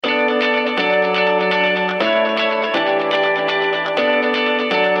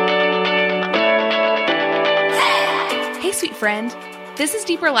friend. This is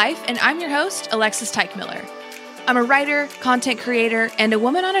Deeper Life, and I'm your host, Alexis Teichmiller. I'm a writer, content creator, and a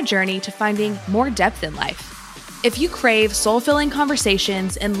woman on a journey to finding more depth in life. If you crave soul-filling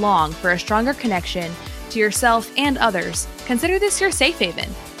conversations and long for a stronger connection to yourself and others, consider this your safe haven.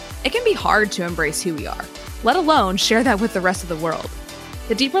 It can be hard to embrace who we are, let alone share that with the rest of the world.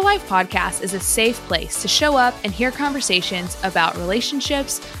 The Deeper Life podcast is a safe place to show up and hear conversations about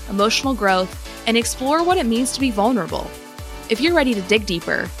relationships, emotional growth, and explore what it means to be vulnerable. If you're ready to dig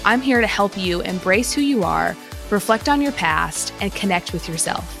deeper, I'm here to help you embrace who you are, reflect on your past, and connect with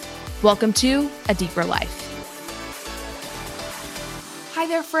yourself. Welcome to A Deeper Life. Hi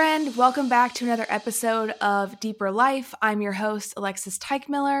there, friend. Welcome back to another episode of Deeper Life. I'm your host, Alexis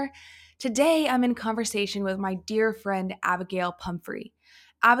Teichmiller. Today, I'm in conversation with my dear friend, Abigail Pumphrey.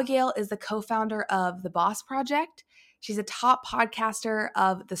 Abigail is the co-founder of The Boss Project. She's a top podcaster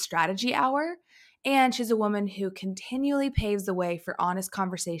of The Strategy Hour, and she's a woman who continually paves the way for honest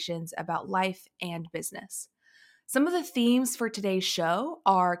conversations about life and business. Some of the themes for today's show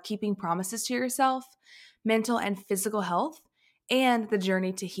are keeping promises to yourself, mental and physical health, and the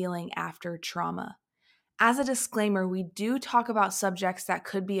journey to healing after trauma. As a disclaimer, we do talk about subjects that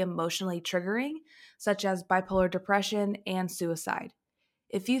could be emotionally triggering, such as bipolar depression and suicide.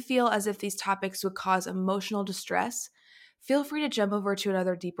 If you feel as if these topics would cause emotional distress, feel free to jump over to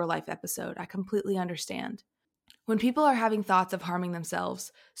another Deeper Life episode. I completely understand. When people are having thoughts of harming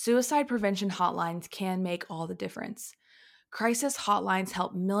themselves, suicide prevention hotlines can make all the difference. Crisis hotlines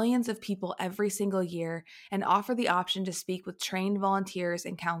help millions of people every single year and offer the option to speak with trained volunteers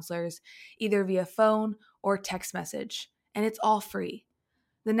and counselors, either via phone or text message, and it's all free.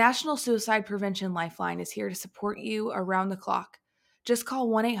 The National Suicide Prevention Lifeline is here to support you around the clock. Just call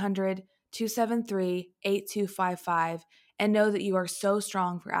 1-800-273-8255 and know that you are so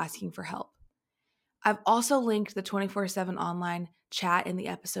strong for asking for help. I've also linked the 24/7 online chat in the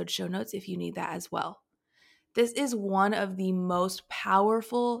episode show notes if you need that as well. This is one of the most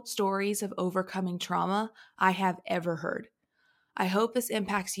powerful stories of overcoming trauma I have ever heard. I hope this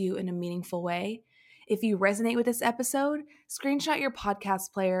impacts you in a meaningful way. If you resonate with this episode, screenshot your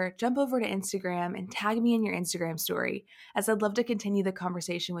podcast player, jump over to Instagram, and tag me in your Instagram story, as I'd love to continue the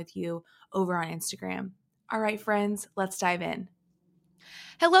conversation with you over on Instagram. All right, friends, let's dive in.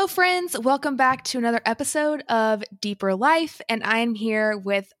 Hello, friends. Welcome back to another episode of Deeper Life, and I am here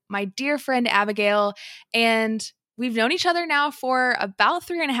with my dear friend Abigail, and we've known each other now for about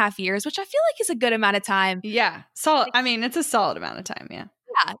 3.5 years, which I feel like is a good amount of time. Yeah. Solid. I mean, it's a solid amount of time. Yeah.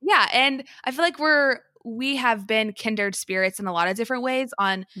 Yeah. And I feel like we have been kindred spirits in a lot of different ways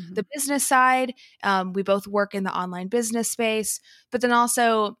on the business side. We both work in the online business space, but then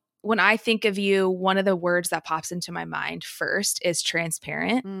also when I think of you, one of the words that pops into my mind first is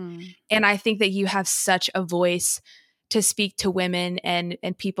transparent. And I think that you have such a voice to speak to women and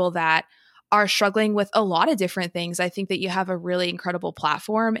people that are struggling with a lot of different things. I think that you have a really incredible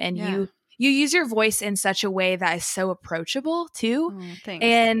platform, and you use your voice in such a way that is so approachable too. Thanks.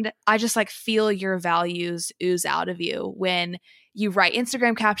 And I just feel your values ooze out of you when you write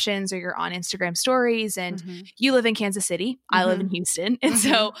Instagram captions or you're on Instagram stories. And you live in Kansas City. I live in Houston. And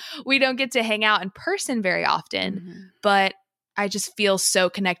so we don't get to hang out in person very often, but I just feel so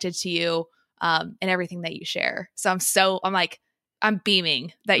connected to you and everything that you share. So I'm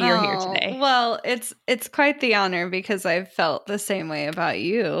beaming that you're here today. Well, it's quite the honor because I've felt the same way about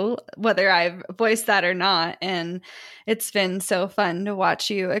you, whether I've voiced that or not. And it's been so fun to watch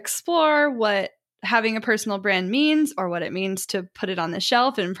you explore what having a personal brand means, or what it means to put it on the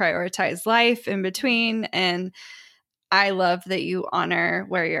shelf and prioritize life in between. And I love that you honor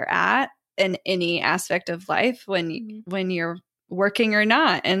where you're at in any aspect of life when you're working or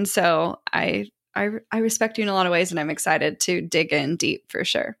not. And so I respect you in a lot of ways, and I'm excited to dig in deep for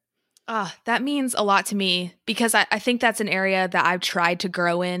sure. That means a lot to me because I think that's an area that I've tried to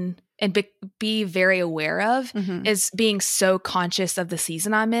grow in and be very aware of, is being so conscious of the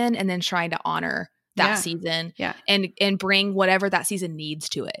season I'm in and then trying to honor that season and bring whatever that season needs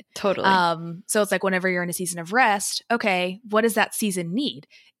to it. Totally. So it's whenever you're in a season of rest, okay, what does that season need?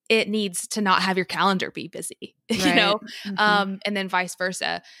 It needs to not have your calendar be busy, you know, and then vice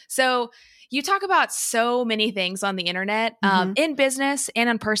versa. So you talk about so many things on the internet, in business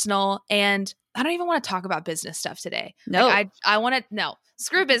and in personal, and I don't even want to talk about business stuff today. No, I want to, no,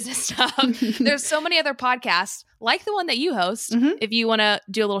 screw business stuff. There's so many other podcasts like the one that you host, if you want to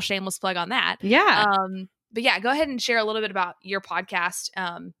do a little shameless plug on that. Yeah. But yeah, go ahead and share a little bit about your podcast,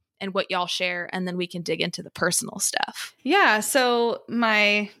 and what y'all share, and then we can dig into the personal stuff. Yeah. So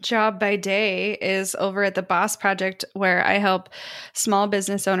my job by day is over at the Boss Project, where I help small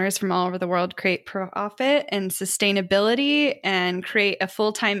business owners from all over the world create profit and sustainability and create a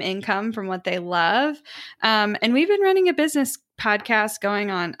full-time income from what they love. And we've been running a business podcast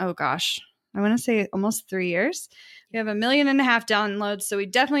going on, oh gosh, I want to say almost 3 years. We have 1.5 million downloads, so we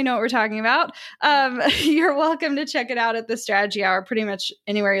definitely know what we're talking about. You're welcome to check it out at the Strategy Hour, pretty much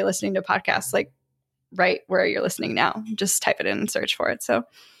anywhere you're listening to podcasts, like right where you're listening now. Just type it in and search for it. So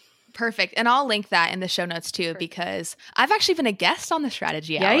perfect. And I'll link that in the show notes too, because I've actually been a guest on the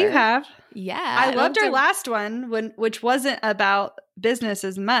Strategy Hour. Yeah, you have. Yeah. I loved our last one, which wasn't about business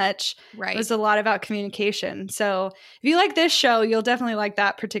as much. Right. It was a lot about communication. So if you like this show, you'll definitely like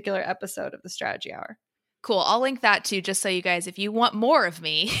that particular episode of the Strategy Hour. Cool. I'll link that too, just so you guys, if you want more of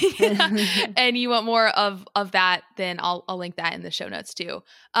me and you want more of that, then I'll link that in the show notes too.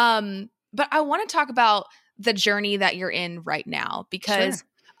 But I want to talk about the journey that you're in right now, because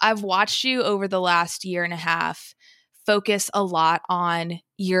I've watched you over the last 1.5 years focus a lot on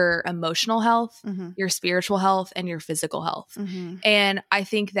your emotional health, your spiritual health, and your physical health. And I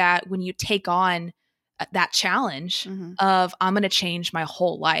think that when you take on that challenge of I'm going to change my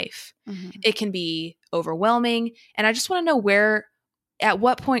whole life, it can be overwhelming. And I just want to know at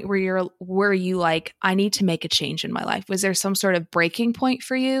what point were you like, I need to make a change in my life? Was there some sort of breaking point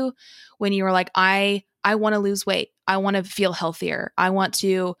for you when you were like, I want to lose weight. I want to feel healthier. I want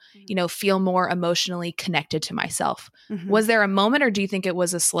to, feel more emotionally connected to myself. Was there a moment, or do you think it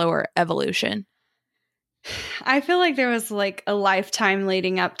was a slower evolution? I feel like there was like a lifetime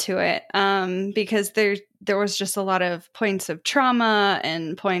leading up to it, because there was just a lot of points of trauma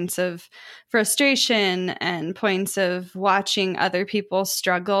and points of frustration and points of watching other people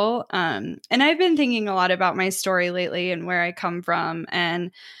struggle. And I've been thinking a lot about my story lately and where I come from.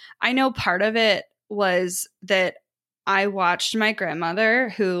 And I know part of it was that I watched my grandmother,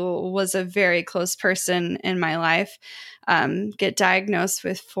 who was a very close person in my life, get diagnosed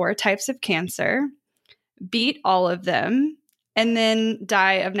with 4 types of cancer, beat all of them, and then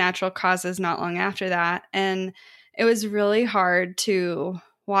die of natural causes not long after that. And it was really hard to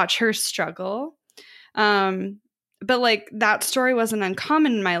watch her struggle. But like that story wasn't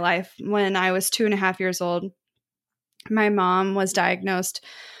uncommon in my life. When I was 2.5 years old, my mom was diagnosed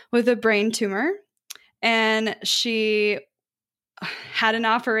with a brain tumor, and she had an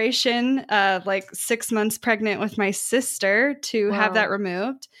operation, like 6 months pregnant with my sister, to have that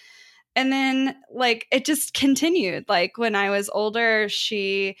removed. And then like it just continued. Like when I was older,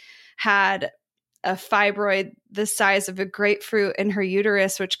 she had a fibroid the size of a grapefruit in her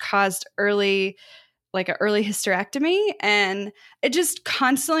uterus, which caused an early hysterectomy. And it just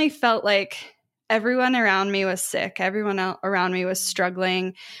constantly felt like everyone around me was sick. Everyone around me was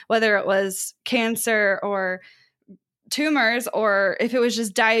struggling, whether it was cancer or tumors, or if it was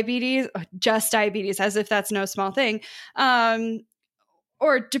just diabetes, as if that's no small thing.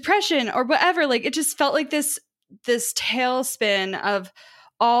 Or depression or whatever. Like it just felt like this tailspin of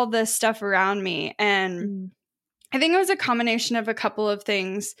all this stuff around me. And I think it was a combination of a couple of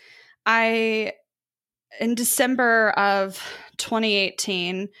things. In December of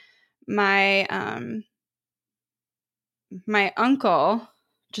 2018, my uncle,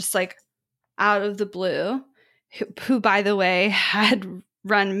 just like out of the blue, who by the way had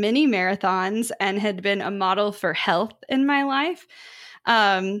run many marathons and had been a model for health in my life,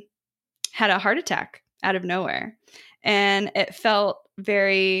 had a heart attack out of nowhere. And it felt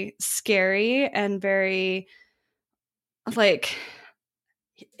very scary and very like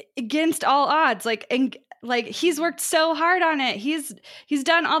against all odds. Like he's worked so hard on it. He's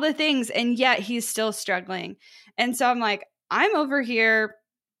done all the things, and yet he's still struggling. And so I'm like, I'm over here.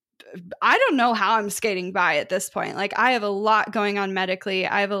 I don't know how I'm skating by at this point. Like I have a lot going on medically.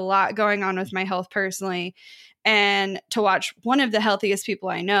 I have a lot going on with my health personally. And to watch one of the healthiest people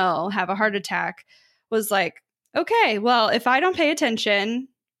I know have a heart attack was like, okay, well, if I don't pay attention,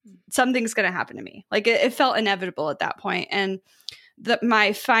 something's going to happen to me. Like it felt inevitable at that point. And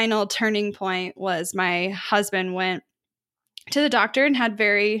my final turning point was my husband went to the doctor and had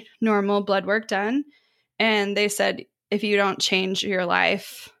very normal blood work done. And they said, if you don't change your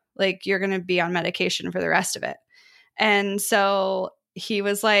life, like you're going to be on medication for the rest of it. And so he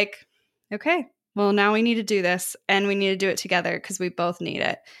was like, okay, well, now we need to do this, and we need to do it together because we both need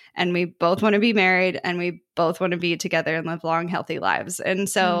it. And we both want to be married, and we both want to be together and live long, healthy lives. And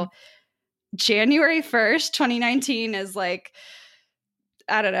so January 1st, 2019 is like,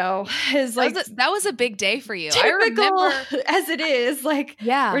 I don't know, is like that was a big day for you. Typical I remember as it is. Like,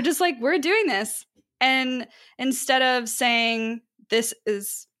 yeah, we're just like, we're doing this. And instead of saying this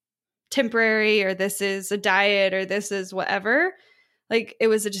is temporary, or this is a diet, or this is whatever. Like, it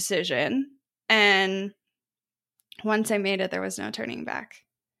was a decision. And once I made it, there was no turning back.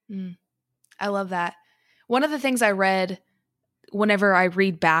 I love that. One of the things I read whenever I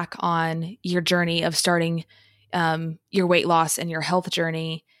read back on your journey of starting your weight loss and your health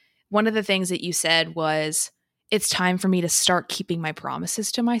journey, one of the things that you said was, it's time for me to start keeping my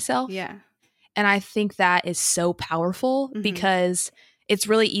promises to myself. Yeah. And I think that is so powerful because it's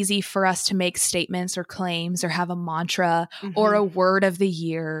really easy for us to make statements or claims or have a mantra or a word of the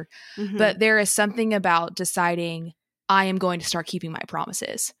year. But there is something about deciding, I am going to start keeping my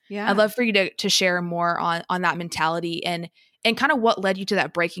promises. Yeah. I'd love for you to share more on that mentality and kind of what led you to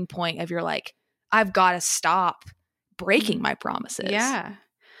that breaking point of you're like, I've got to stop breaking my promises. Yeah.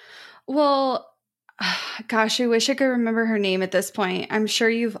 Well, gosh, I wish I could remember her name at this point. I'm sure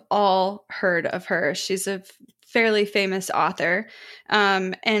you've all heard of her. She's a fairly famous author.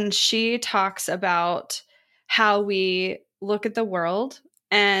 And she talks about how we look at the world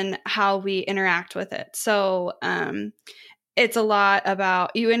and how we interact with it. So it's a lot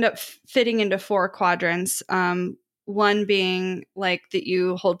about, you end up fitting into 4 quadrants. One being like that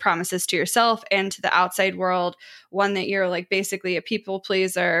you hold promises to yourself and to the outside world. One that you're like basically a people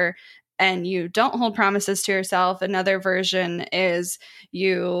pleaser and you don't hold promises to yourself. Another version is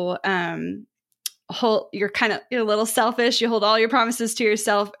you're a little selfish. You hold all your promises to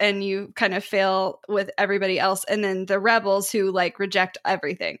yourself and you kind of fail with everybody else. And then the rebels who like reject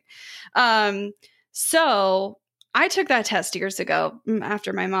everything. So I took that test years ago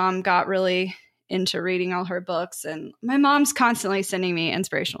after my mom got really into reading all her books, and my mom's constantly sending me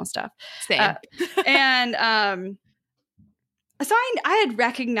inspirational stuff. Same. So I had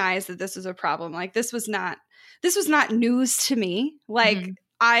recognized that this was a problem. Like, this was not news to me. Like,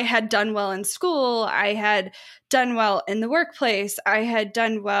 I had done well in school. I had done well in the workplace. I had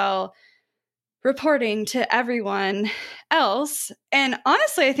done well reporting to everyone else. And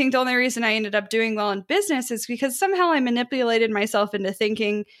honestly, I think the only reason I ended up doing well in business is because somehow I manipulated myself into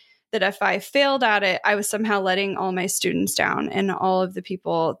thinking that if I failed at it, I was somehow letting all my students down and all of the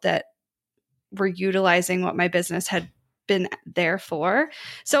people that were utilizing what my business had been there for.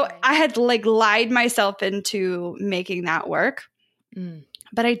 So I had like lied myself into making that work.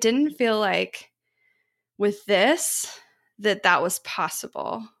 But I didn't feel like with this that was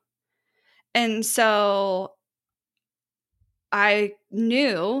possible. And so I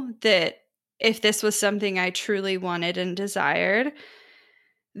knew that if this was something I truly wanted and desired,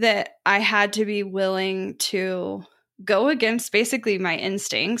 that I had to be willing to go against basically my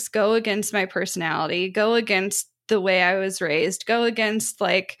instincts, go against my personality, go against the way I was raised, go against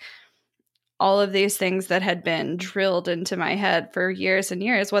like all of these things that had been drilled into my head for years and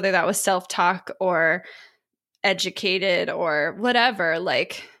years, whether that was self-talk or educated or whatever,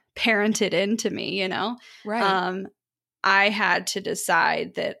 like parented into me, you know? Right. I had to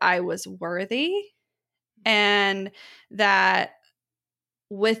decide that I was worthy, and that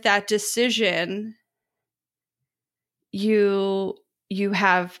with that decision, you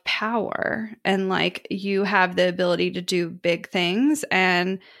have power and like you have the ability to do big things.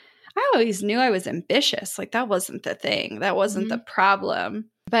 And I always knew I was ambitious. Like, that wasn't the thing. That wasn't the problem.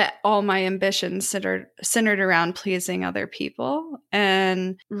 But all my ambitions centered around pleasing other people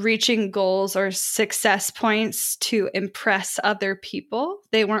and reaching goals or success points to impress other people.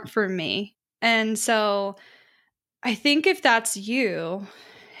 They weren't for me. And so I think if that's you,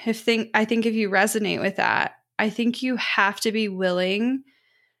 I think if you resonate with that, I think you have to be willing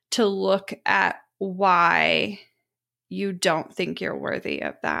to look at why you don't think you're worthy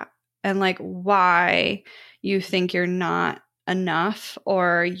of that, and like why you think you're not enough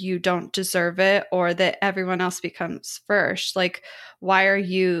or you don't deserve it, or that everyone else becomes first. Like, why are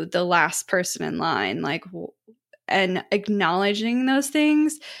you the last person in line? Like, and acknowledging those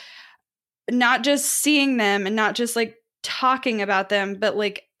things, not just seeing them and not just like talking about them, but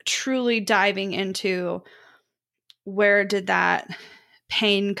like truly diving into, where did that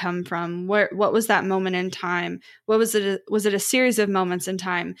pain come from? What was that moment in time? What was it? Was it a series of moments in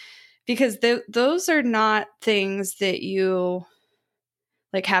time? Because those are not things that you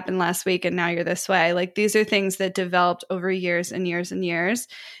like happened last week and now you're this way. Like, these are things that developed over years and years and years.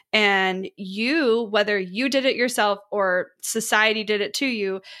 And you, whether you did it yourself or society did it to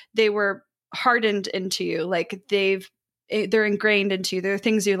you, they were hardened into you. Like, they're ingrained into you. They're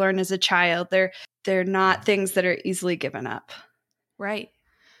things you learn as a child. They're not things that are easily given up. Right.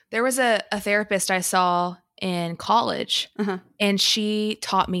 There was a therapist I saw in college, and she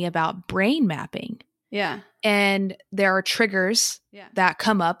taught me about brain mapping. Yeah. And there are triggers that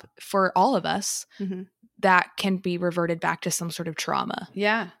come up for all of us that can be reverted back to some sort of trauma.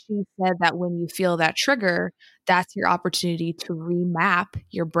 Yeah. She said that when you feel that trigger, that's your opportunity to remap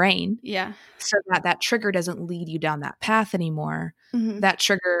your brain. Yeah. So that that trigger doesn't lead you down that path anymore. That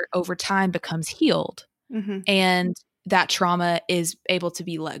trigger over time becomes healed. And that trauma is able to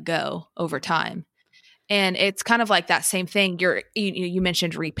be let go over time. And it's kind of like that same thing. You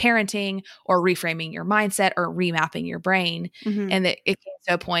mentioned reparenting or reframing your mindset or remapping your brain. And it came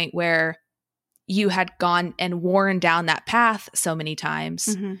to a point where you had gone and worn down that path so many times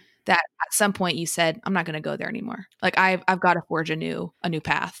that at some point you said, I'm not going to go there anymore. Like I've got to forge a new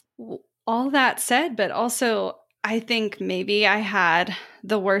path. All that said, but also I think maybe I had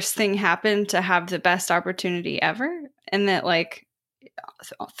the worst thing happen to have the best opportunity ever. And that like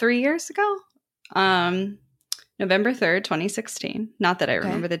 3 years ago, November 3rd, 2016. Not that I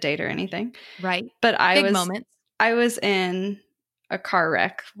remember the date or anything. Right. But Big moments. I was in a car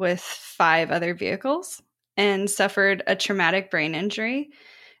wreck with 5 other vehicles and suffered a traumatic brain injury.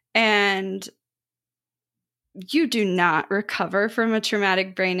 And you do not recover from a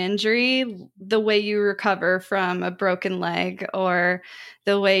traumatic brain injury the way you recover from a broken leg or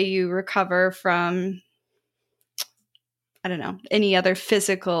the way you recover from, I don't know, any other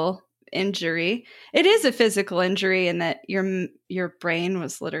physical injury. It is a physical injury in that your brain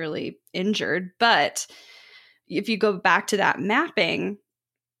was literally injured. But if you go back to that mapping,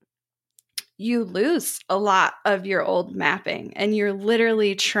 you lose a lot of your old mapping and you're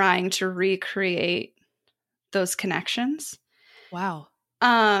literally trying to recreate those connections. Wow.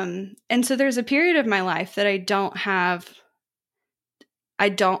 And so there's a period of my life that I don't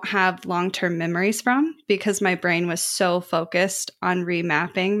have long-term memories from because my brain was so focused on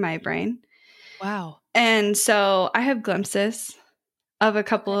remapping my brain. Wow. And so I have glimpses of a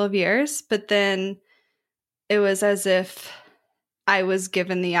couple of years, but then it was as if I was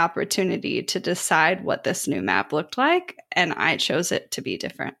given the opportunity to decide what this new map looked like, and I chose it to be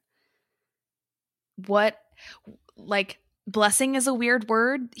different. What, like, blessing is a weird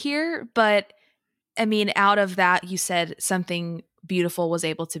word here, but I mean, out of that, you said something beautiful was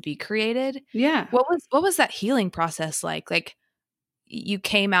able to be created. Yeah. What was that healing process like? Like, you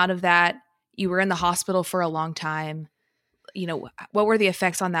came out of that, you were in the hospital for a long time. You know, what were the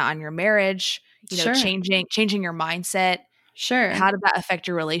effects on that on your marriage? You know, Sure. changing your mindset. Sure. How did that affect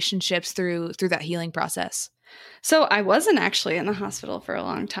your relationships through that healing process? So I wasn't actually in the hospital for a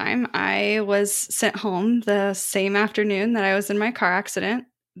long time. I was sent home the same afternoon that I was in my car accident.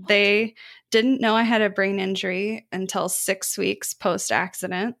 They didn't know I had a brain injury until 6 weeks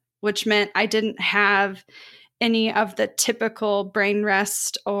post-accident, which meant I didn't have any of the typical brain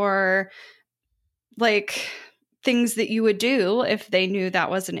rest or like things that you would do if they knew that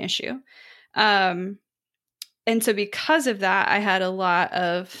was an issue. And so because of that, I had a lot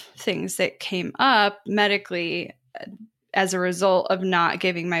of things that came up medically as a result of not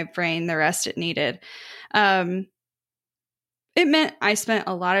giving my brain the rest it needed. It meant I spent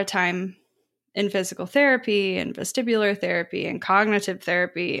a lot of time in physical therapy and vestibular therapy and cognitive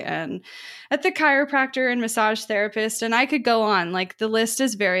therapy and at the chiropractor and massage therapist. And I could go on. Like the list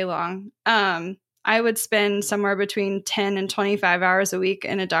is very long. I would spend somewhere between 10 and 25 hours a week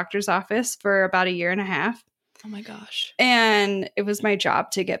in a doctor's office for about a year and a half. Oh my gosh. And it was my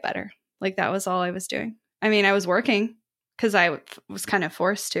job to get better. Like that was all I was doing. I mean, I was working because I was kind of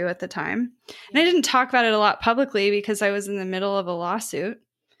forced to at the time. And I didn't talk about it a lot publicly because I was in the middle of a lawsuit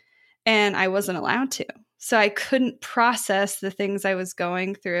and I wasn't allowed to. So I couldn't process the things I was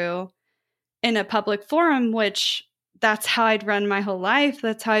going through in a public forum, which that's how I'd run my whole life.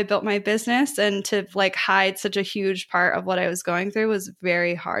 That's how I built my business. And to like hide such a huge part of what I was going through was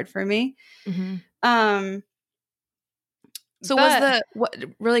very hard for me. Mm-hmm. So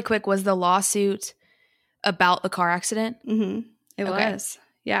really quick, was the lawsuit about the car accident? Mm-hmm. It was.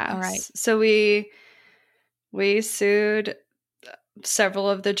 Yeah. All right. So we sued several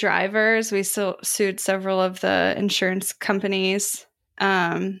of the drivers. We sued several of the insurance companies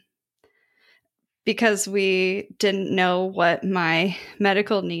because we didn't know what my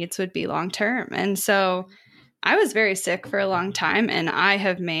medical needs would be long term. And so I was very sick for a long time, and I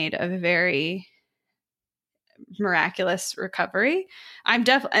have made a very miraculous recovery.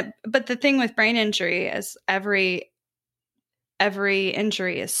 But the thing with brain injury is every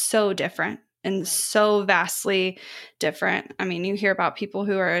injury is so different and so vastly different. I mean, you hear about people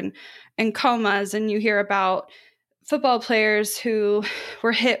who are in comas, and you hear about football players who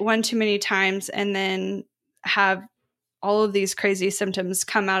were hit one too many times and then have all of these crazy symptoms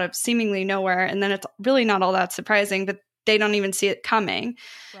come out of seemingly nowhere. And then it's really not all that surprising, but they don't even see it coming.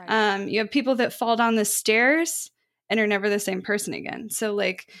 Right. You have people that fall down the stairs and are never the same person again. So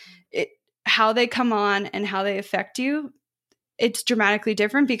like how they come on and how they affect you, it's dramatically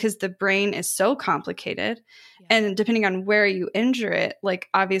different because the brain is so complicated. Yeah. And depending on where you injure it, like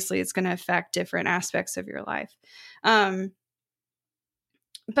obviously it's going to affect different aspects of your life. But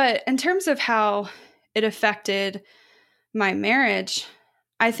in terms of how it affected my marriage,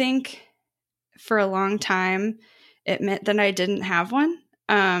 I think for a long time, it meant that I didn't have one.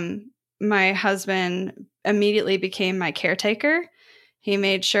 My husband immediately became my caretaker. He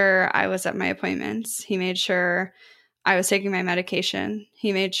made sure I was at my appointments. He made sure I was taking my medication.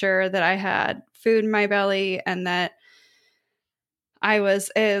 He made sure that I had food in my belly and that I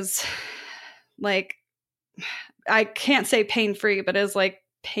was as, like, I can't say pain-free, but as, like,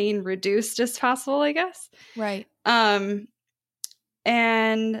 pain reduced as possible, I guess. Right.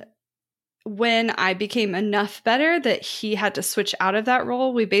 And when I became enough better that he had to switch out of that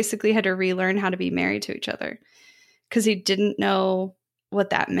role, we basically had to relearn how to be married to each other because he didn't know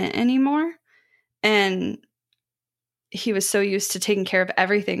what that meant anymore. And he was so used to taking care of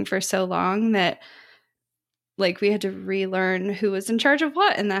everything for so long that, like, we had to relearn who was in charge of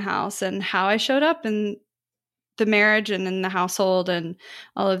what in the house and how I showed up in the marriage and in the household and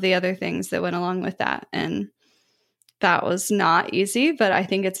all of the other things that went along with that. And that was not easy, but I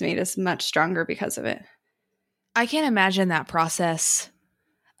think it's made us much stronger because of it. I can't imagine that process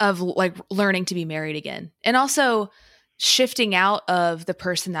of, like, learning to be married again and also shifting out of the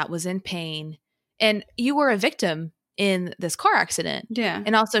person that was in pain. And you were a victim in this car accident. Yeah.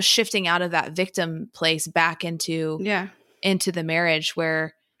 And also shifting out of that victim place back into the marriage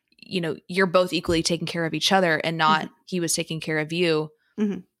where, you know, you're both equally taking care of each other and not he was taking care of you.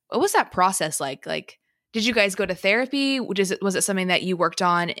 Mm-hmm. What was that process like? Like, did you guys go to therapy? Was it something that you worked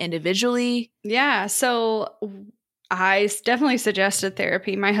on individually? Yeah. So I definitely suggested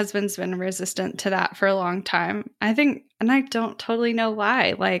therapy. My husband's been resistant to that for a long time. I think, and I don't totally know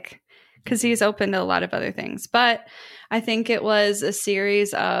why, like, because he's open to a lot of other things. But I think it was a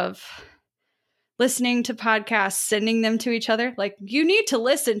series of listening to podcasts, sending them to each other. Like, you need to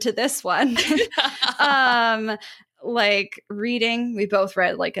listen to this one. Like reading, we both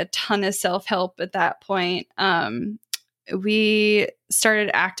read like a ton of self-help at that point. We started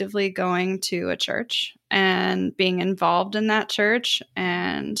actively going to a church and being involved in that church.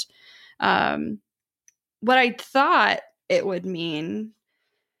 And what I thought it would mean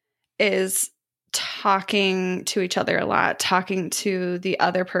is talking to each other a lot, talking to the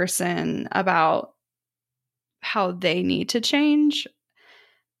other person about how they need to change.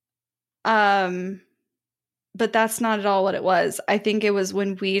 But that's not at all what it was. I think it was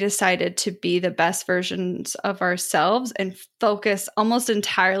when we decided to be the best versions of ourselves and focus almost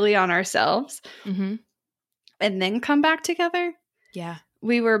entirely on ourselves and then come back together. Yeah.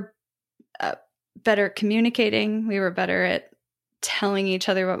 We were better at communicating. We were better at telling each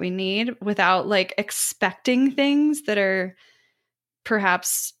other what we need without, like, expecting things that are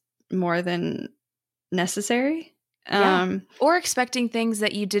perhaps more than necessary. Yeah. Or expecting things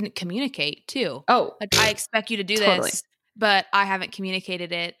that you didn't communicate too. Oh, like, I expect you to do this, but I haven't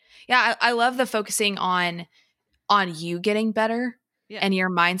communicated it. Yeah. I love the focusing on you getting better and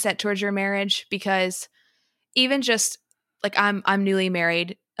your mindset towards your marriage, because even just like I'm newly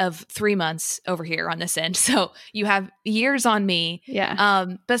married of 3 months over here on this end. So you have years on me. Yeah.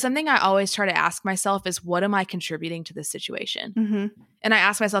 But something I always try to ask myself is, what am I contributing to this situation? Mm-hmm. And I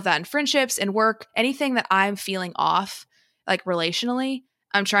ask myself that in friendships and work, anything that I'm feeling off, like relationally,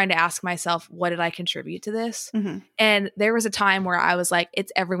 I'm trying to ask myself, what did I contribute to this? Mm-hmm. And there was a time where I was like,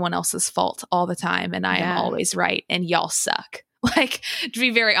 it's everyone else's fault all the time. And I am always right. And y'all suck. Like, to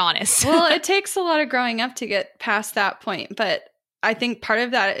be very honest. Well, it takes a lot of growing up to get past that point. But I think part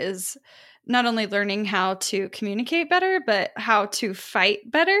of that is not only learning how to communicate better, but how to fight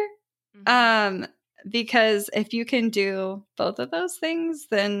better. Mm-hmm. Because if you can do both of those things,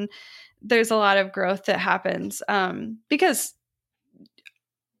 then there's a lot of growth that happens. Because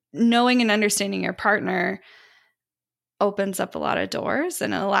knowing and understanding your partner opens up a lot of doors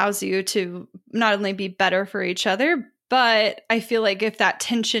and it allows you to not only be better for each other, but I feel like if that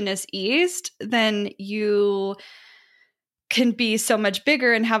tension is eased, then you can be so much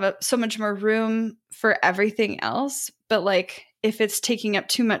bigger and have so much more room for everything else. But, like, if it's taking up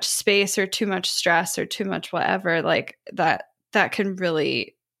too much space or too much stress or too much whatever, like that can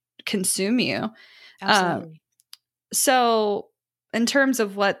really consume you. Absolutely. So in terms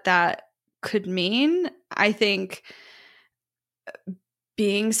of what that could mean, I think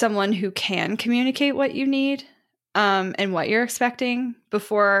being someone who can communicate what you need and what you're expecting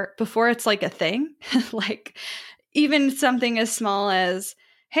before it's like a thing, like even something as small as,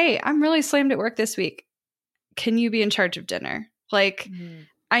 hey, I'm really slammed at work this week. Can you be in charge of dinner? Like,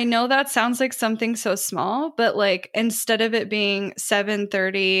 I know that sounds like something so small, but like instead of it being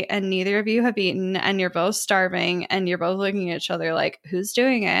 7:30 and neither of you have eaten and you're both starving and you're both looking at each other like, who's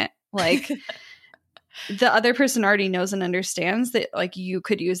doing it? Like the other person already knows and understands that like you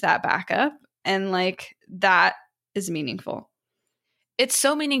could use that backup, and like that is meaningful. It's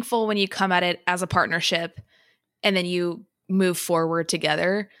so meaningful when you come at it as a partnership and then you move forward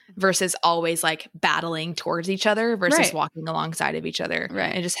together versus always like battling towards each other versus Right. walking alongside of each other.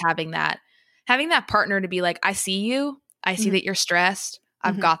 Right. And just having that partner to be like, I see you. I see that you're stressed.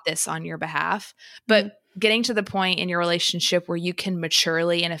 I've got this on your behalf. But getting to the point in your relationship where you can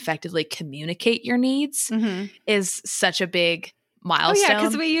maturely and effectively communicate your needs is such a big milestone. Oh yeah,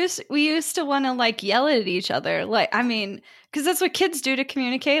 because we used to want to like yell at each other. Like, I mean, because that's what kids do to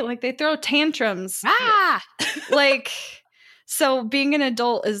communicate. Like they throw tantrums. Like, so being an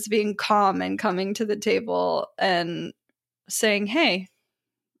adult is being calm and coming to the table and saying, hey,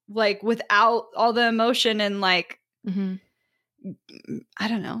 like without all the emotion and like, I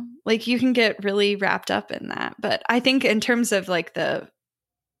don't know, like you can get really wrapped up in that. But I think in terms of like the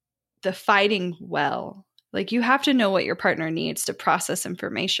fighting well, like you have to know what your partner needs to process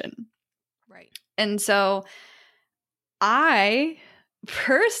information. Right. And so I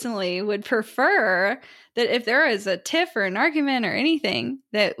personally would prefer that if there is a tiff or an argument or anything,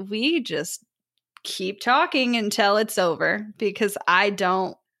 that we just keep talking until it's over, because I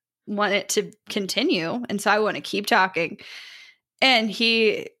don't want it to continue. And so I want to keep talking. And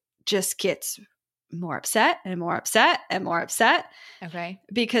he just gets more upset and more upset and more upset. Okay.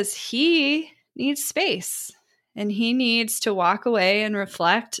 Because he needs space and he needs to walk away and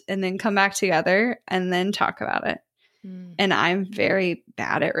reflect and then come back together and then talk about it. And I'm very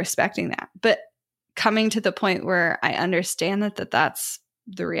bad at respecting that. But coming to the point where I understand that that's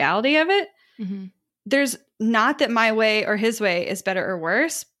the reality of it, there's not that my way or his way is better or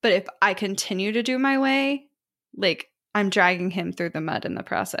worse, but if I continue to do my way, like I'm dragging him through the mud in the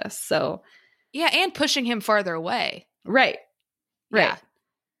process. So yeah, and pushing him farther away. Right. Yeah.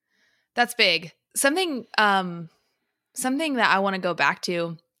 That's big. Something that I want to go back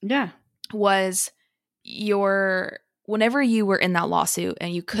to was whenever you were in that lawsuit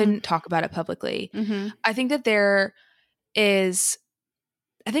and you couldn't talk about it publicly. I think that there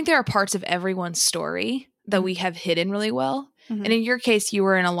are parts of everyone's story that we have hidden really well. And in your case, you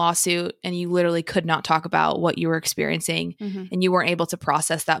were in a lawsuit and you literally could not talk about what you were experiencing and you weren't able to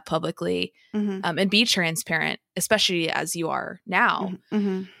process that publicly and be transparent, especially as you are now.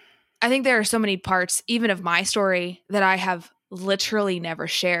 I think there are so many parts, even of my story, that I have literally never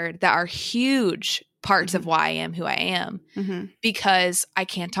shared that are huge parts of why I am who I am because I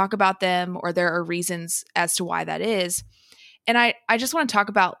can't talk about them, or there are reasons as to why that is. And I just want to talk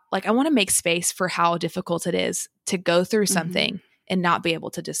about, like, I want to make space for how difficult it is to go through something and not be able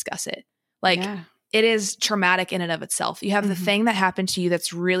to discuss it. Like, it is traumatic in and of itself. You have the thing that happened to you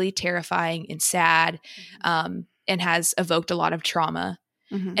that's really terrifying and sad and has evoked a lot of trauma.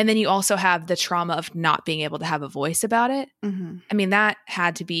 And then you also have the trauma of not being able to have a voice about it. I mean, that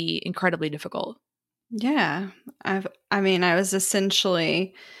had to be incredibly difficult. Yeah. I was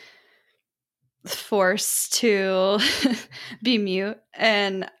essentially forced to be mute,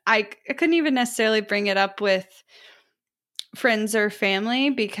 and I couldn't even necessarily bring it up with friends or family,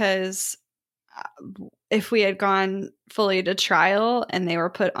 because if we had gone fully to trial and they were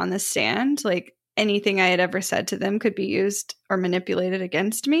put on the stand, like anything I had ever said to them could be used or manipulated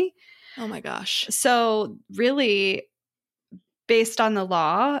against me. Oh my gosh. So really, based on the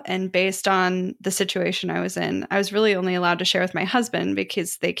law and based on the situation I was in, I was really only allowed to share with my husband,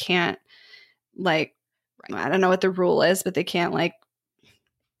 because they can't, like, I don't know what the rule is, but they can't like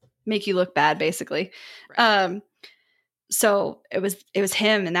make you look bad, basically. Right. So it was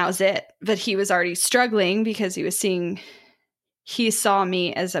him, and that was it. But he was already struggling because he saw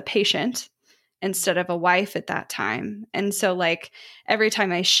me as a patient instead of a wife at that time. And so like every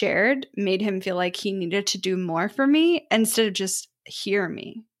time I shared made him feel like he needed to do more for me instead of just hear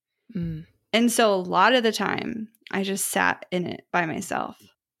me. And so a lot of the time I just sat in it by myself.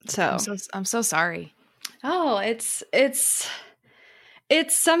 So I'm so sorry. Oh, it's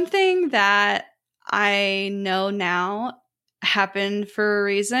something that I know now happened for a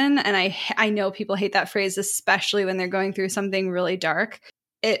reason. And I know people hate that phrase, especially when they're going through something really dark.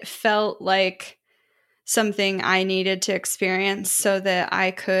 It felt like something I needed to experience so that I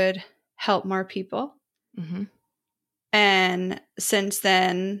could help more people. And since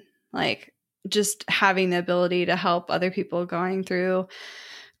then, like, just having the ability to help other people going through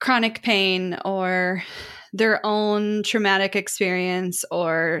chronic pain or their own traumatic experience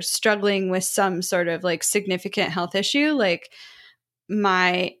or struggling with some sort of like significant health issue, like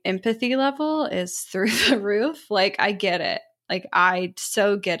my empathy level is through the roof. Like, I get it. Like, I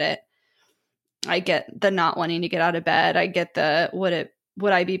so get it. I get the not wanting to get out of bed. I get the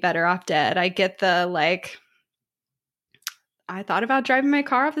would I be better off dead? I get the like I thought about driving my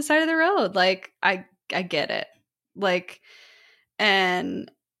car off the side of the road. Like, I get it. Like,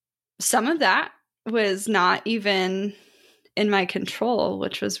 and some of that was not even in my control,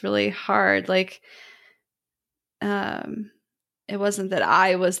 which was really hard. Like, it wasn't that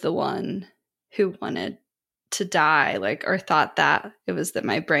I was the one who wanted to die, like, or thought that. It was that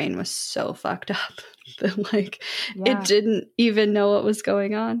my brain was so fucked up that like it didn't even know what was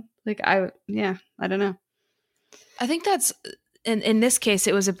going on. Like, I don't know. I think that's in this case,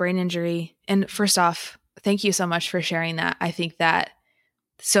 it was a brain injury. And first off, thank you so much for sharing that. I think that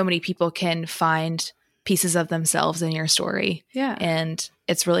so many people can find pieces of themselves in your story. Yeah. And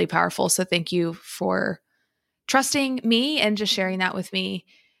it's really powerful. So thank you for trusting me and just sharing that with me.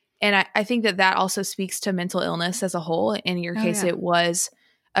 And I think that also speaks to mental illness as a whole. In your case, it was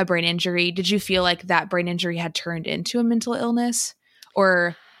a brain injury. Did you feel like that brain injury had turned into a mental illness?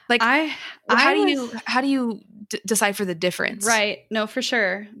 Or like, how do you decipher the difference? Right. No, for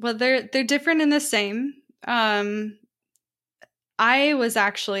sure. Well, they're different in the same. I was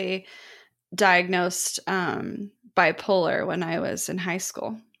actually diagnosed bipolar when I was in high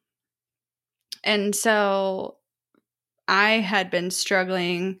school. And so I had been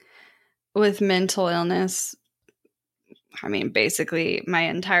struggling with mental illness, I mean, basically my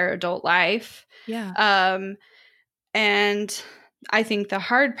entire adult life. Yeah. And I think the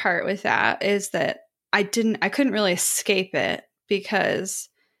hard part with that is that I couldn't really escape it, because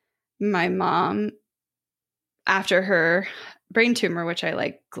my mom, after her brain tumor, which I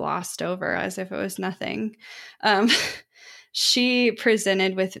like glossed over as if it was nothing, she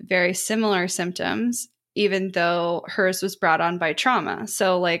presented with very similar symptoms, even though hers was brought on by trauma.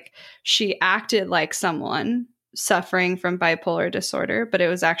 So like, she acted like someone suffering from bipolar disorder, but it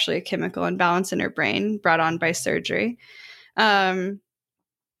was actually a chemical imbalance in her brain brought on by surgery. And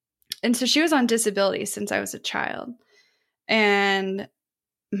so she was on disability since I was a child. And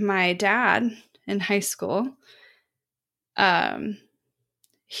my dad in high school,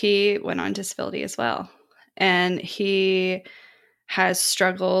 he went on disability as well. And he has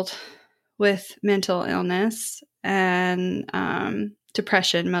struggled with mental illness and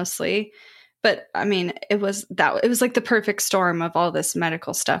depression mostly. But I mean, it was like the perfect storm of all this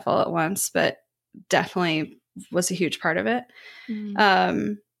medical stuff all at once, but definitely was a huge part of it.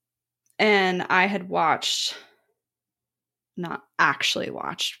 Mm. And I had not actually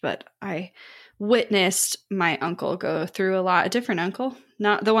watched, but I witnessed my uncle go through a different uncle,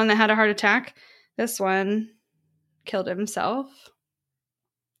 not the one that had a heart attack. This one killed himself.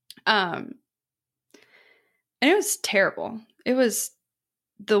 And it was terrible. It was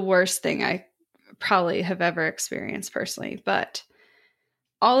the worst thing I probably have ever experienced personally. But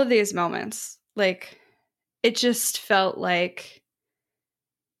all of these moments, like, it just felt like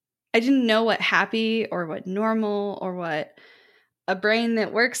I didn't know what happy or what normal or what a brain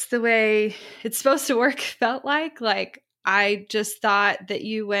that works the way it's supposed to work felt like. Like, I just thought that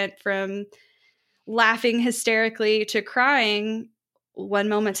you went from laughing hysterically to crying one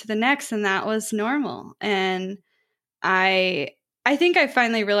moment to the next, and that was normal. And I think I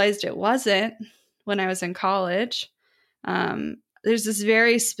finally realized it wasn't when I was in college. There's this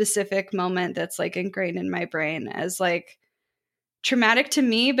very specific moment that's like ingrained in my brain as like traumatic to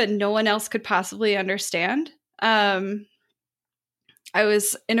me, but no one else could possibly understand. I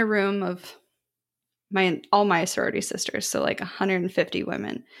was in a room of all my sorority sisters, so like 150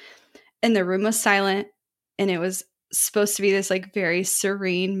 women, and the room was silent, and it was supposed to be this like very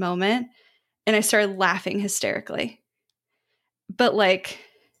serene moment, and I started laughing hysterically. But like,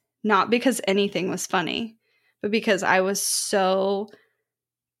 not because anything was funny, but because I was so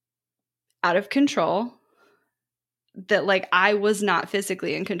out of control that like I was not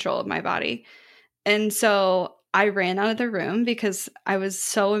physically in control of my body. And so I ran out of the room because I was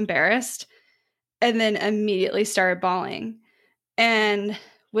so embarrassed, and then immediately started bawling and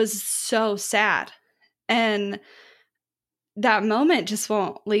was so sad. And that moment just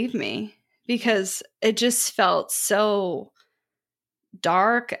won't leave me, because it just felt so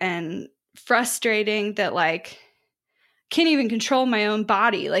dark and frustrating that like can't even control my own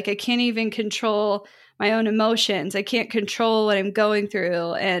body. Like, I can't even control my own emotions. I can't control what I'm going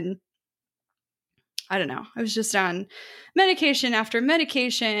through. And I don't know. I was just on medication after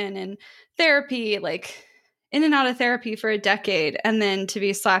medication and therapy, like in and out of therapy for a decade. And then to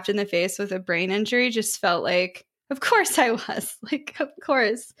be slapped in the face with a brain injury just felt like, of course I was. Like, of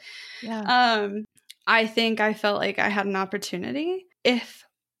course. Yeah. I think I felt like I had an opportunity if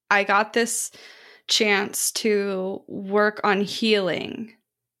I got this chance to work on healing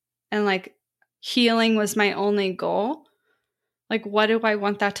and like healing was my only goal, like what do I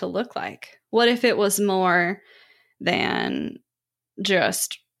want that to look like? What if it was more than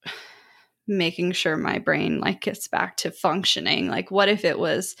just making sure my brain like gets back to functioning? Like what if it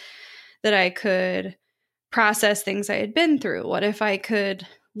was that I could process things I had been through? What if I could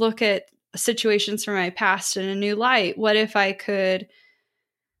look at situations from my past in a new light? What if I could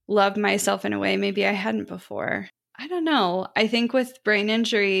love myself in a way maybe I hadn't before? I don't know. I think with brain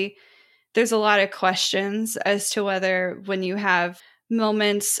injury, there's a lot of questions as to whether when you have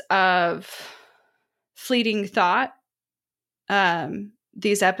moments of fleeting thought,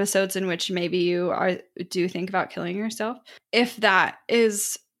 these episodes in which maybe you do think about killing yourself, if that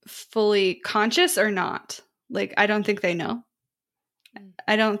is fully conscious or not. Like, I don't think they know.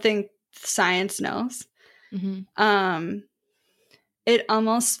 I don't think science knows. Mm-hmm. It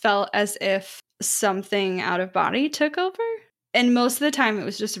almost felt as if something out of body took over. And most of the time it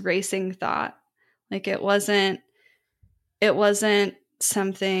was just racing thought. Like it wasn't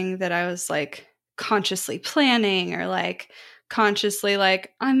something that I was like consciously planning or like consciously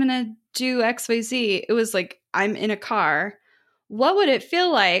like, I'm going to do XYZ. It was like, I'm in a car. What would it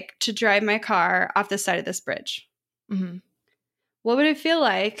feel like to drive my car off the side of this bridge? Mm-hmm. What would it feel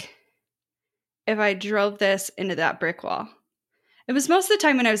like if I drove this into that brick wall? It was most of the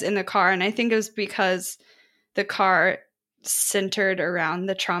time when I was in the car, and I think it was because the car centered around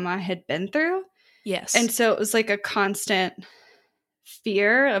the trauma I had been through. Yes. And so it was like a constant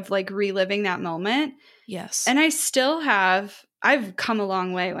fear of like reliving that moment. Yes. And I've come a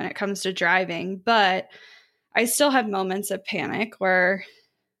long way when it comes to driving, but I still have moments of panic where,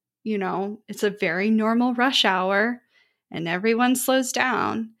 you know, it's a very normal rush hour and everyone slows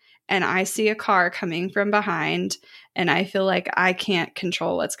down and I see a car coming from behind and I feel like I can't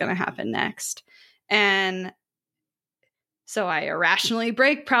control what's going to happen next. And so I irrationally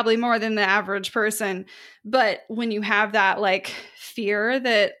brake probably more than the average person. But when you have that like fear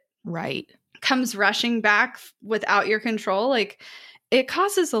that comes rushing back without your control, like it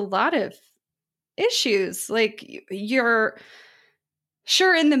causes a lot of issues. Like you're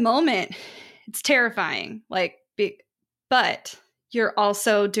sure in the moment it's terrifying, like, but you're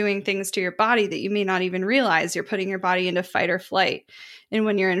also doing things to your body that you may not even realize. You're putting your body into fight or flight. And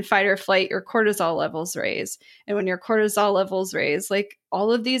when you're in fight or flight, your cortisol levels raise. And when your cortisol levels raise, like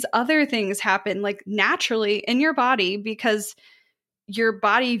all of these other things happen like naturally in your body because your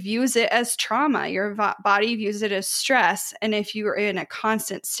body views it as trauma. Your body views it as stress. And if you're in a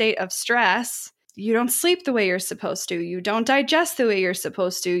constant state of stress, you don't sleep the way you're supposed to. You don't digest the way you're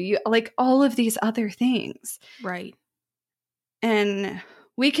supposed to. You like all of these other things. Right. And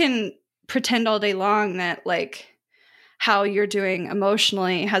we can pretend all day long that like how you're doing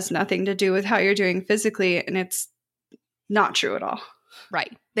emotionally has nothing to do with how you're doing physically. And it's not true at all.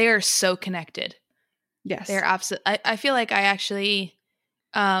 Right. They are so connected. Yes. They're absolutely. I feel like I actually,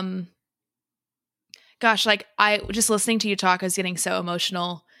 like I just listening to you talk, I was getting so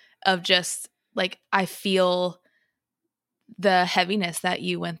emotional of just like, I feel the heaviness that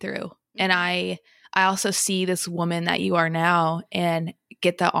you went through. And I also see this woman that you are now and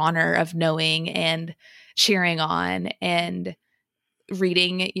get the honor of knowing and cheering on and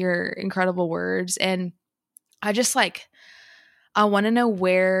reading your incredible words. And I just like, I want to know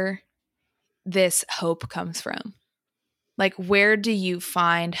where this hope comes from. Like, where do you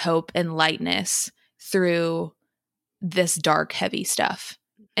find hope and lightness through this dark, heavy stuff?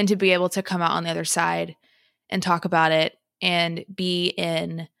 And to be able to come out on the other side and talk about it and be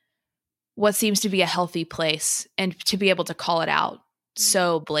in what seems to be a healthy place and to be able to call it out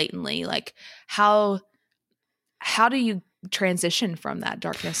so blatantly. Like how do you transition from that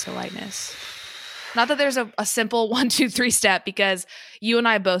darkness to lightness? Not that there's a simple 1, 2, 3 step, because you and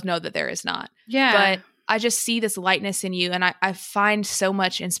I both know that there is not. Yeah. But I just see this lightness in you and I find so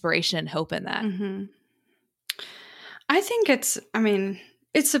much inspiration and hope in that. Mm-hmm. I think it's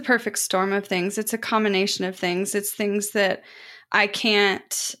a perfect storm of things. It's a combination of things. It's things that I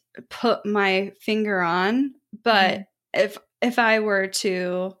can't put my finger on, but if I were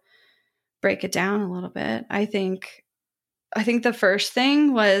to break it down a little bit, I think the first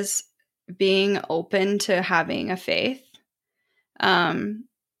thing was being open to having a faith. I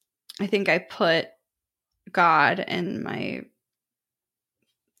think I put God and my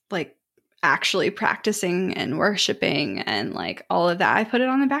like actually practicing and worshiping and like all of that, I put it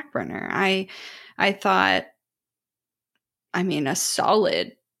on the back burner. I thought, a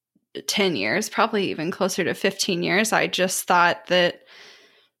solid 10 years, probably even closer to 15 years, I just thought that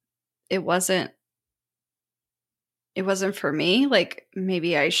it wasn't it wasn't for me. Like,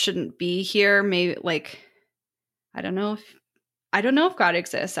 maybe I shouldn't be here. Maybe, like, I don't know if God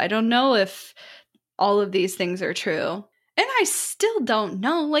exists. I don't know if all of these things are true. And I still don't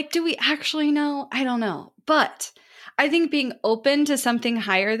know. Like, do we actually know? I don't know. But I think being open to something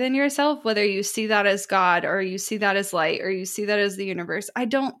higher than yourself, whether you see that as God or you see that as light or you see that as the universe, I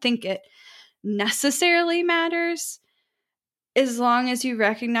don't think it necessarily matters, as long as you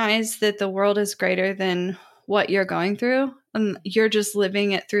recognize that the world is greater than what you're going through and you're just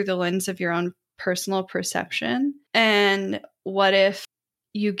living it through the lens of your own personal perception. And what if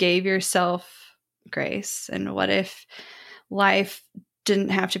you gave yourself grace? And what if life didn't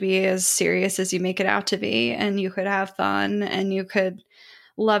have to be as serious as you make it out to be, and you could have fun, and you could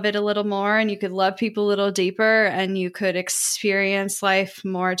love it a little more, and you could love people a little deeper, and you could experience life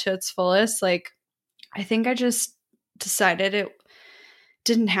more to its fullest? Like, I think I just decided it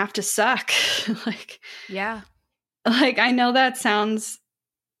didn't have to suck. Like, Yeah. like, I know that sounds,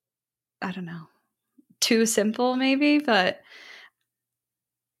 I don't know, too simple maybe, but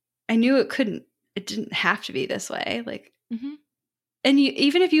I knew it didn't have to be this way. Like, and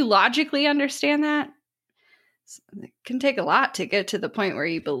even if you logically understand that, it can take a lot to get to the point where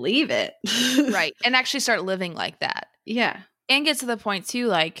you believe it. Right. And actually start living like that. Yeah. And get to the point too,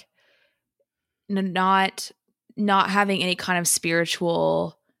 like, not having any kind of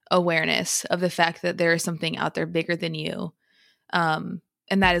spiritual awareness of the fact that there is something out there bigger than you. And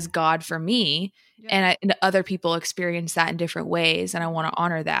that is God for me. Yeah. And other people experience that in different ways. And I want to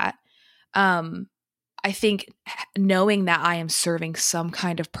honor that. I think knowing that I am serving some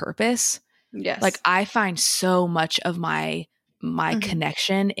kind of purpose, yes, like, I find so much of my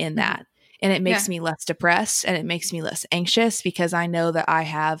connection in that. And it makes me less depressed, and it makes me less anxious, because I know that I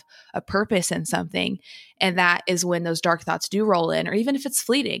have a purpose in something. And that is when those dark thoughts do roll in, or even if it's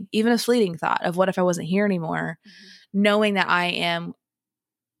fleeting, even a fleeting thought of what if I wasn't here anymore, knowing that I am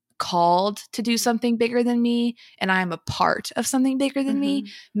called to do something bigger than me and I am a part of something bigger than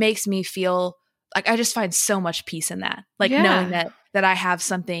me makes me feel like I just find so much peace in that. Like, knowing that I have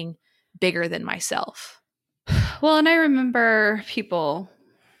something bigger than myself. Well, and I remember people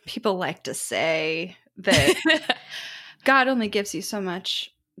like to say that God only gives you so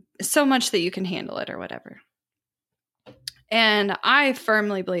much that you can handle it or whatever. And I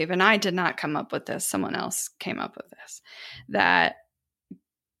firmly believe, and I did not come up with this, someone else came up with this, that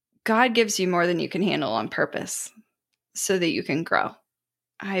God gives you more than you can handle on purpose so that you can grow.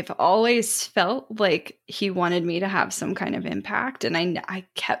 I've always felt like he wanted me to have some kind of impact, and I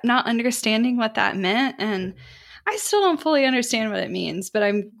kept not understanding what that meant, and I still don't fully understand what it means, but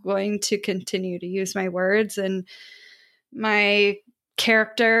I'm going to continue to use my words and my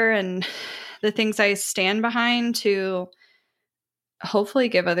character and the things I stand behind to hopefully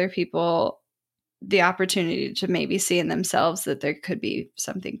give other people the opportunity to maybe see in themselves that there could be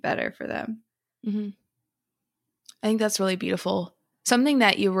something better for them. Mm-hmm. I think that's really beautiful. Something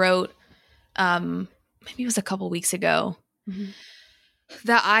that you wrote, maybe it was a couple weeks ago,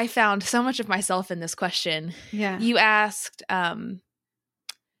 that I found so much of myself in this question. Yeah. You asked,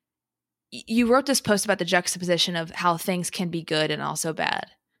 you wrote this post about the juxtaposition of how things can be good and also bad.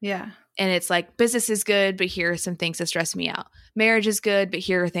 Yeah. And it's like, business is good, but here are some things that stress me out. Marriage is good, but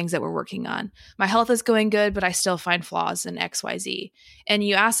here are things that we're working on. My health is going good, but I still find flaws in X, Y, Z. And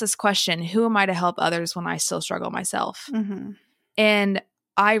you ask this question, who am I to help others when I still struggle myself? Mm-hmm. And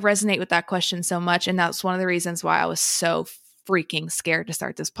I resonate with that question so much. And that's one of the reasons why I was so freaking scared to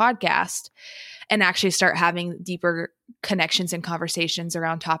start this podcast and actually start having deeper connections and conversations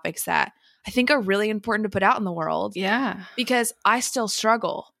around topics that I think are really important to put out in the world. Yeah. Because I still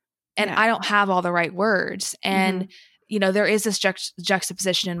struggle. And I don't have all the right words. And, you know, there is this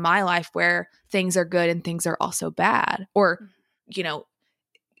juxtaposition in my life where things are good and things are also bad. Or, you know,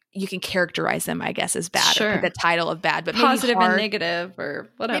 you can characterize them, I guess, as bad. Or put the title of bad. But positive maybe hard, and negative, or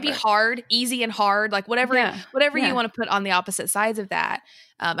whatever. Maybe hard, easy and hard. Like whatever you want to put on the opposite sides of that.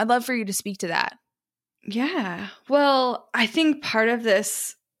 I'd love for you to speak to that. Yeah. Well, I think part of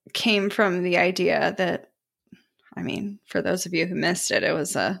this came from the idea that, I mean, for those of you who missed it, it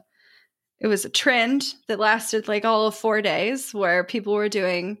was a trend that lasted like all of 4 days where people were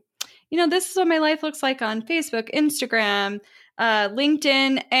doing, you know, this is what my life looks like on Facebook, Instagram,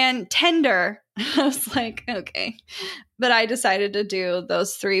 LinkedIn, and Tinder. I was like, okay. But I decided to do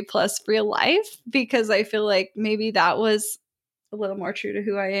those 3 plus real life because I feel like maybe that was a little more true to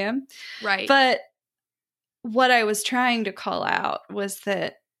who I am. Right. But what I was trying to call out was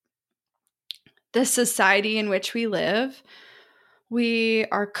that the society in which we live, we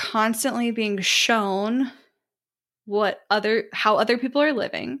are constantly being shown how other people are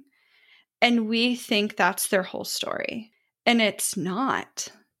living. And we think that's their whole story. And it's not.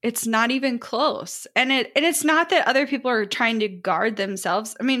 It's not even close. And it's not that other people are trying to guard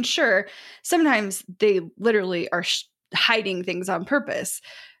themselves. I mean, sure, sometimes they literally are hiding things on purpose.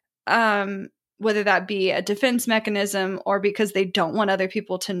 Whether that be a defense mechanism or because they don't want other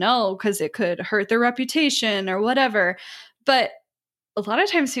people to know because it could hurt their reputation or whatever. But a lot of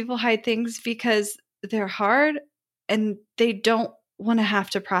times people hide things because they're hard and they don't want to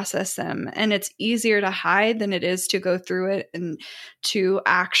have to process them. And it's easier to hide than it is to go through it and to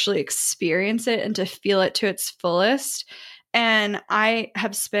actually experience it and to feel it to its fullest. And I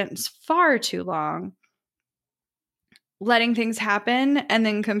have spent far too long letting things happen and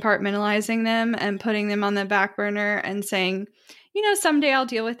then compartmentalizing them and putting them on the back burner and saying, someday I'll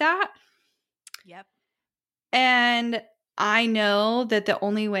deal with that. Yep. And I know that the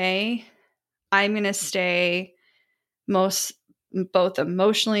only way I'm going to stay both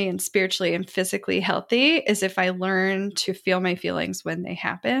emotionally and spiritually and physically healthy is if I learn to feel my feelings when they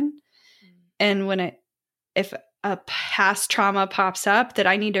happen. And if a past trauma pops up, that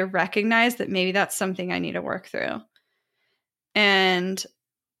I need to recognize that maybe that's something I need to work through. And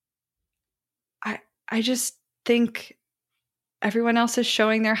I just think everyone else is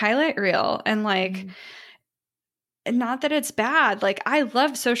showing their highlight reel, and not that it's bad. Like, I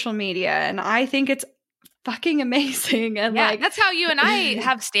love social media and I think it's fucking amazing. And that's how you and I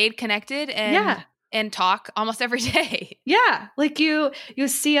have stayed connected and talk almost every day. Yeah. Like you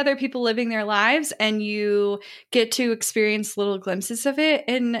see other people living their lives and you get to experience little glimpses of it.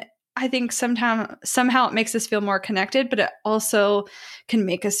 And I think somehow it makes us feel more connected, but it also can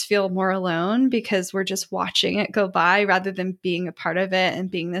make us feel more alone because we're just watching it go by rather than being a part of it and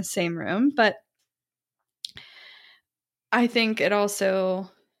being in the same room. But I think it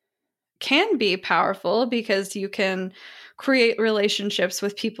also can be powerful because you can create relationships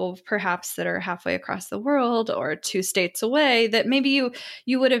with people perhaps that are halfway across the world or 2 states away that maybe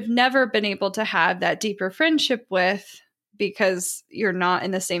you would have never been able to have that deeper friendship with because you're not in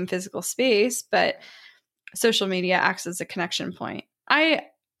the same physical space, but social media acts as a connection point. I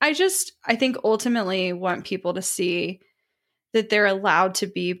think ultimately want people to see that they're allowed to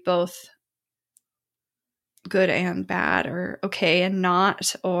be both good and bad, or okay and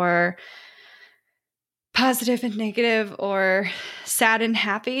not, or positive and negative, or sad and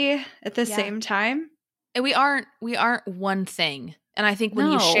happy at the same time. And we aren't one thing. And I think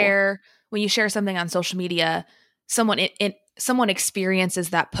when you share something on social media, someone experiences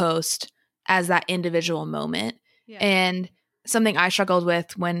that post as that individual moment. Yeah. And something I struggled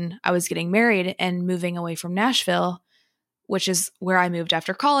with when I was getting married and moving away from Nashville, which is where I moved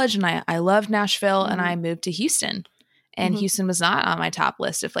after college, and I loved Nashville, and I moved to Houston. And Houston was not on my top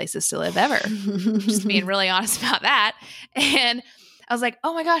list of places to live ever. Just being really honest about that. And I was like,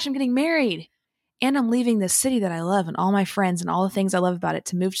 oh my gosh, I'm getting married. And I'm leaving this city that I love and all my friends and all the things I love about it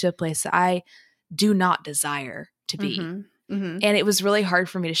to move to a place that I do not desire to be. And it was really hard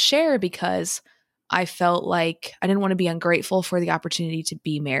for me to share because I felt like I didn't want to be ungrateful for the opportunity to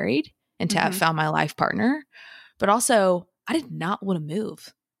be married and to have found my life partner. But also, I did not want to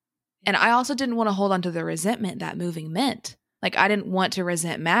move. And I also didn't want to hold on to the resentment that moving meant. Like, I didn't want to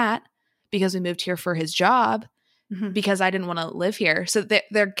resent Matt because we moved here for his job because I didn't want to live here. So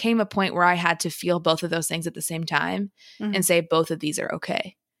there came a point where I had to feel both of those things at the same time and say both of these are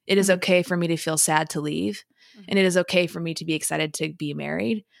okay. It is okay for me to feel sad to leave. And it is okay for me to be excited to be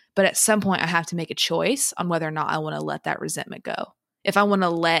married. But at some point, I have to make a choice on whether or not I want to let that resentment go. If I want to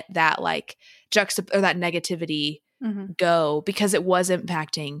let that or that negativity go because it was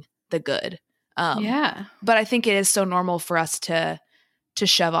impacting the good. But I think it is so normal for us to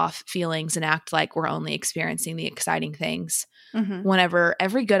shove off feelings and act like we're only experiencing the exciting things whenever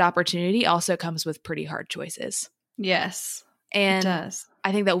every good opportunity also comes with pretty hard choices. Yes, and it does.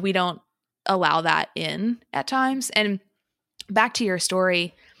 I think that we don't allow that in at times. And back to your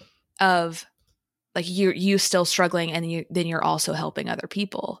story of like you still struggling and then you're also helping other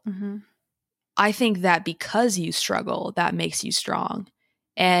people. I think that because you struggle, that makes you strong.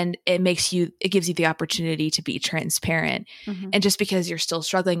 And it gives you the opportunity to be transparent. And just because you're still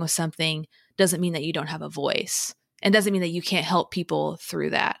struggling with something doesn't mean that you don't have a voice, and doesn't mean that you can't help people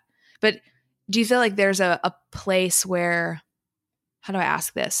through that. But do you feel like there's a place where, how do I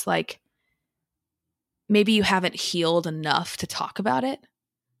ask this? Like, maybe you haven't healed enough to talk about it?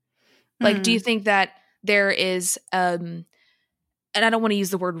 Like, do you think that there is, and I don't want to use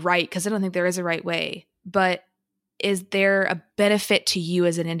the word right because I don't think there is a right way, but is there a benefit to you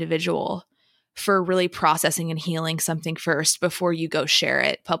as an individual for really processing and healing something first before you go share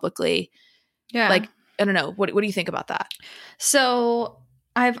it publicly? Yeah. Like, I don't know. What do you think about that? So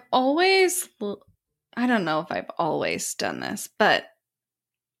I don't know if I've always done this, but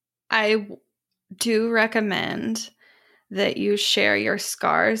I do recommend that you share your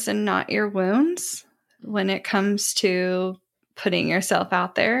scars and not your wounds when it comes to putting yourself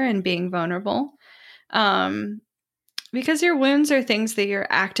out there and being vulnerable. Because your wounds are things that you're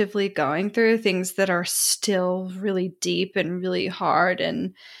actively going through, things that are still really deep and really hard.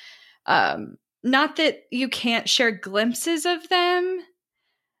 And not that you can't share glimpses of them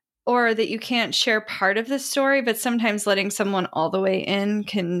or that you can't share part of the story, but sometimes letting someone all the way in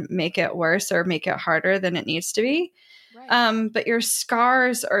can make it worse or make it harder than it needs to be. Right. But your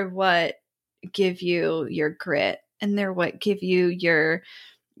scars are what give you your grit, and they're what give you your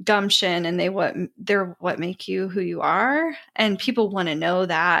gumption, and they're what make you who you are. And people want to know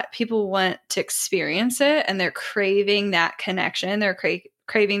that. People want to experience it, and they're craving that connection. They're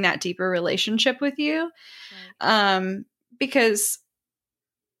craving that deeper relationship with you. Right. Because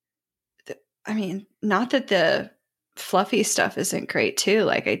I mean, not that the fluffy stuff isn't great too.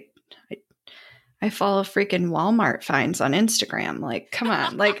 Like I follow freaking Walmart finds on Instagram. Like, come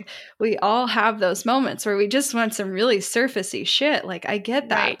on. Like, we all have those moments where we just want some really surfacey shit. Like, I get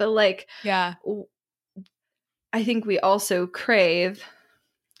that. Right. But like, yeah, I think we also crave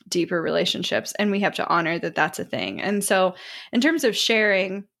deeper relationships, and we have to honor that that's a thing. And so in terms of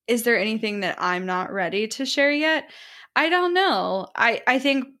sharing, is there anything that I'm not ready to share yet? I don't know. I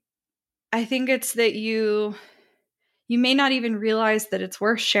think it's that you may not even realize that it's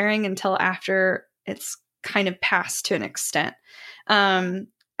worth sharing until after it's kind of passed to an extent. I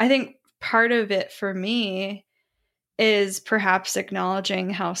think part of it for me is perhaps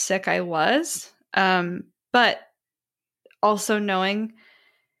acknowledging how sick I was, but also knowing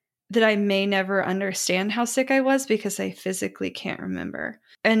that I may never understand how sick I was because I physically can't remember.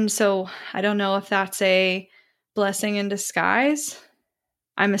 And so I don't know if that's a blessing in disguise.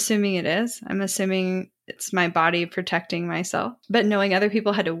 I'm assuming it is. I'm assuming it's my body protecting myself. But knowing other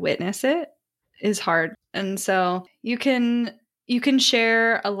people had to witness it is hard. And so you can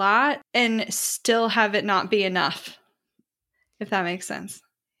share a lot and still have it not be enough, if that makes sense.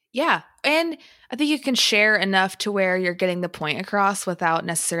 Yeah. And I think you can share enough to where you're getting the point across without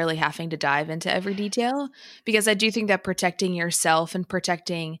necessarily having to dive into every detail. Because I do think that protecting yourself and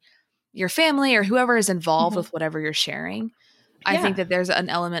protecting your family or whoever is involved with whatever you're sharing, I think that there's an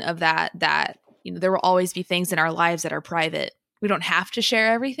element of that there will always be things in our lives that are private. We don't have to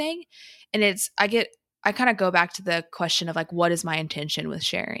share everything. And I kind of go back to the question of like, what is my intention with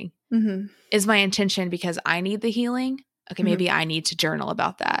sharing? Mm-hmm. Is my intention because I need the healing? Okay, maybe I need to journal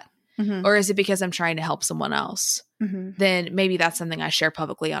about that. Mm-hmm. Or is it because I'm trying to help someone else? Mm-hmm. Then maybe that's something I share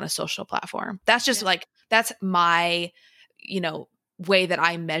publicly on a social platform. That's just like, that's my, way that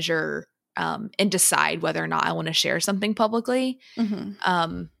I measure and decide whether or not I want to share something publicly.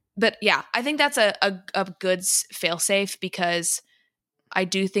 Mm-hmm. But yeah, I think that's a good fail-safe, because I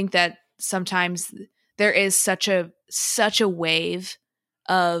do think that sometimes there is such a wave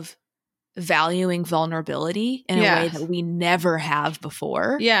of valuing vulnerability in a way that we never have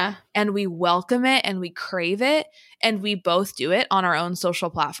before. Yeah. And we welcome it and we crave it, and we both do it on our own social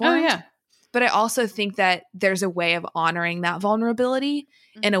platforms. Oh, yeah. But I also think that there's a way of honoring that vulnerability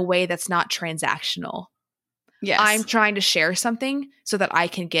in a way that's not transactional. Yes. I'm trying to share something so that I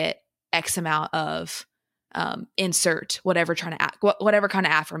can get X amount of insert whatever kind of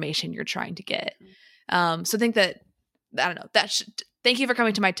affirmation you're trying to get. So I think that, I don't know, thank you for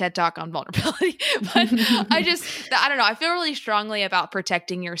coming to my TED Talk on vulnerability. But I don't know. I feel really strongly about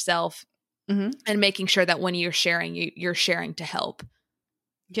protecting yourself and making sure that when you're sharing, you're sharing to help.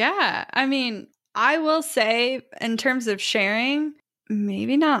 Yeah. I mean, I will say in terms of sharing,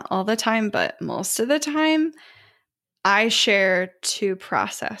 maybe not all the time, but most of the time, I share to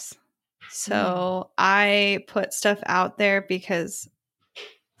process. So I put stuff out there because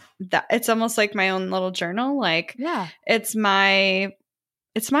it's almost like my own little journal. Like, it's my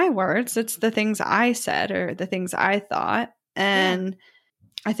words. It's the things I said or the things I thought. And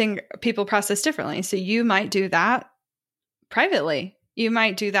I think people process differently. So you might do that privately. You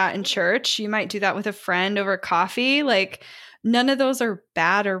might do that in church. You might do that with a friend over coffee. Like, none of those are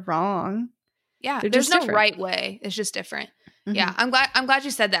bad or wrong. Yeah. There's no right way. It's just different. Mm-hmm. Yeah. I'm glad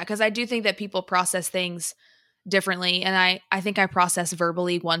you said that, because I do think that people process things differently. And I think I process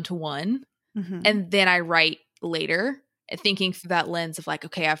verbally one-to-one, and then I write later, thinking through that lens of like,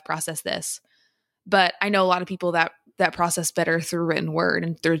 okay, I've processed this. But I know a lot of people that process better through written word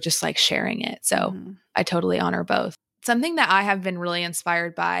and through just like sharing it. So I totally honor both. Something that I have been really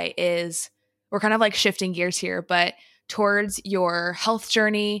inspired by is, we're kind of like shifting gears here, but towards your health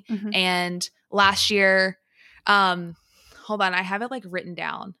journey. And last year, hold hold on. I have it like written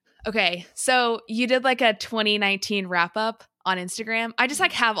down. Okay. So you did like a 2019 wrap up on Instagram. I just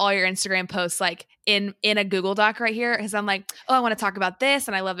like have all your Instagram posts like in a Google Doc right here because I'm like, oh, I want to talk about this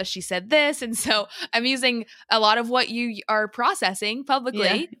and I love that she said this. And so I'm using a lot of what you are processing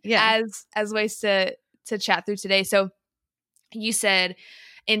publicly as ways to chat through today. So you said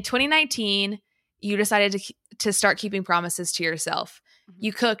in 2019 you decided to start keeping promises to yourself.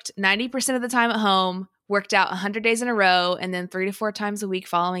 You cooked 90% of the time at home, worked out 100 days in a row, and then 3 to 4 times a week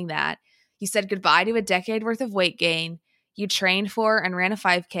following that. You said goodbye to a decade worth of weight gain. You trained for and ran a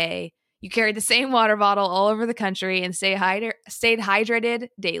 5K. You carried the same water bottle all over the country and stayed hydrated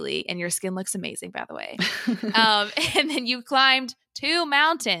daily. And your skin looks amazing, by the way. And then you climbed 2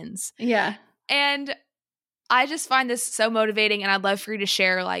 mountains. Yeah. And I just find this so motivating. And I'd love for you to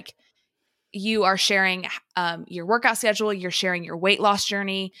share, like, you are sharing your workout schedule, you're sharing your weight loss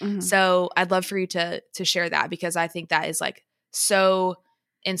journey. Mm-hmm. So I'd love for you to share that because I think that is like so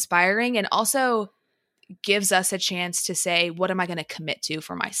inspiring and also gives us a chance to say, what am I going to commit to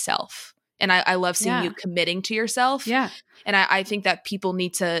for myself? And I love seeing you committing to yourself. Yeah. And I think that people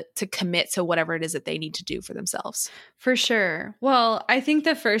need to commit to whatever it is that they need to do for themselves. For sure. Well, I think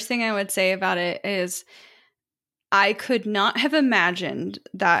the first thing I would say about it is I could not have imagined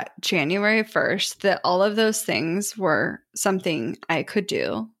that January 1st, that all of those things were something I could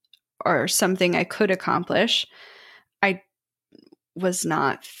do or something I could accomplish. I was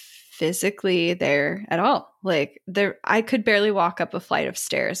not physically there at all. Like I could barely walk up a flight of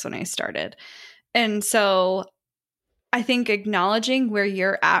stairs when I started. And so I think acknowledging where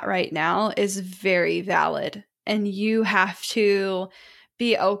you're at right now is very valid. And you have to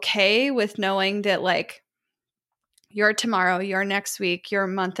be okay with knowing that, like, your tomorrow, your next week, your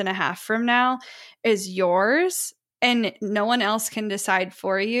month and a half from now is yours, and no one else can decide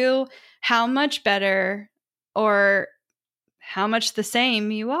for you how much better or how much the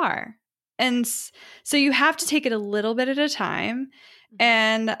same you are. And so you have to take it a little bit at a time.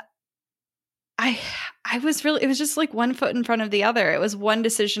 And I was really, it was just like one foot in front of the other. It was one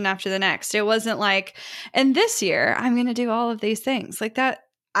decision after the next. It wasn't like, and this year I'm going to do all of these things like that.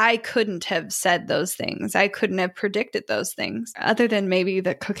 I couldn't have said those things. I couldn't have predicted those things other than maybe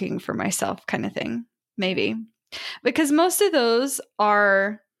the cooking for myself kind of thing, maybe. Because most of those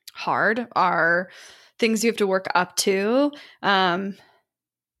are hard, are things you have to work up to.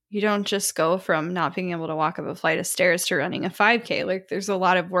 You don't just go from not being able to walk up a flight of stairs to running a 5K. Like, there's a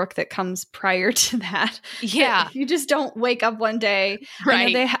lot of work that comes prior to that. Yeah. You just don't wake up one day.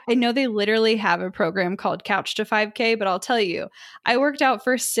 Right. I know they literally have a program called Couch to 5K, but I'll tell you, I worked out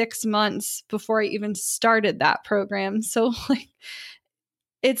for 6 months before I even started that program. So, like,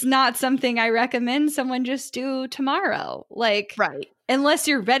 it's not something I recommend someone just do tomorrow. Like, right. Unless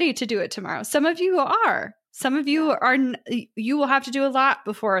you're ready to do it tomorrow. Some of you are. Some of you you will have to do a lot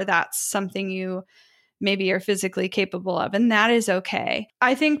before that's something you maybe are physically capable of. And that is okay.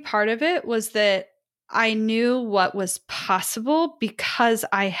 I think part of it was that I knew what was possible because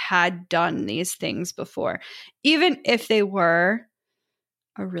I had done these things before, even if they were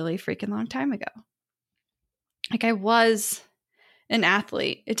a really freaking long time ago. Like, I was an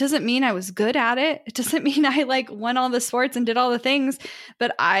athlete. It doesn't mean I was good at it. It doesn't mean I like won all the sports and did all the things,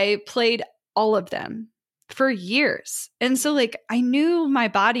 but I played all of them for years. And so, like, I knew my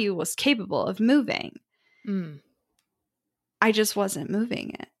body was capable of moving. I just wasn't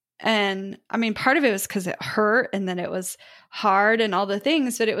moving it. And I mean, part of it was because it hurt and then it was hard and all the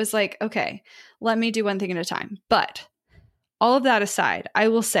things, but it was like, okay, let me do one thing at a time. But all of that aside, I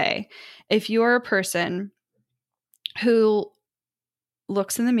will say, if you're a person who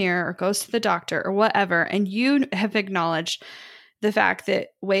looks in the mirror or goes to the doctor or whatever, and you have acknowledged the fact that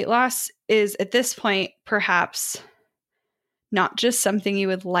weight loss is at this point perhaps not just something you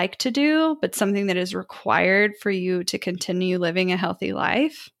would like to do, but something that is required for you to continue living a healthy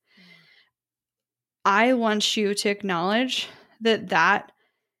life, I want you to acknowledge that that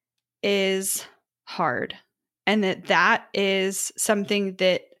is hard and that that is something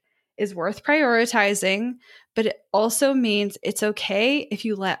that is worth prioritizing, but it also means it's okay if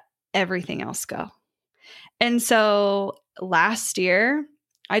you let everything else go. And so last year,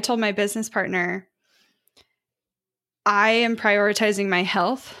 I told my business partner, I am prioritizing my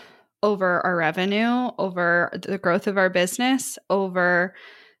health over our revenue, over the growth of our business, over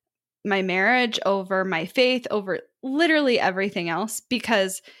my marriage, over my faith, over literally everything else,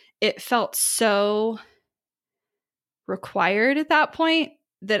 because it felt so required at that point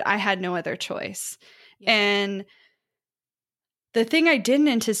that I had no other choice. Yeah. And the thing I didn't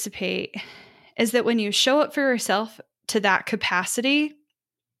anticipate is that when you show up for yourself to that capacity,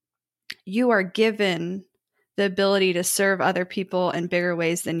 you are given the ability to serve other people in bigger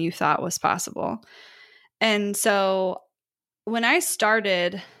ways than you thought was possible. And so when I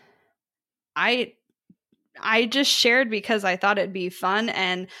started, I just shared because I thought it'd be fun.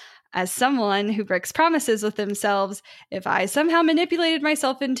 And as someone who breaks promises with themselves, if I somehow manipulated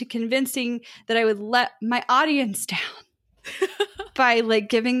myself into convincing that I would let my audience down by like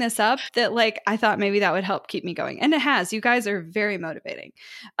giving this up, that like I thought maybe that would help keep me going. And it has. You guys are very motivating.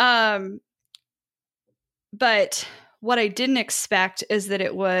 But what I didn't expect is that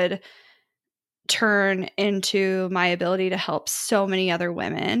it would turn into my ability to help so many other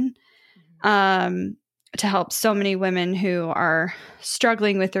women, to help so many women who are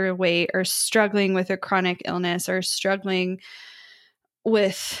struggling with their weight or struggling with a chronic illness or struggling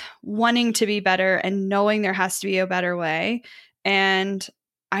with wanting to be better and knowing there has to be a better way. And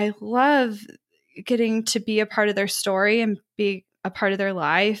I love getting to be a part of their story and be a part of their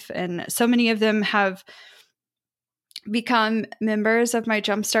life. And so many of them have become members of my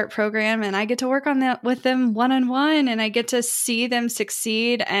Jumpstart program, and I get to work on that with them one-on-one, and I get to see them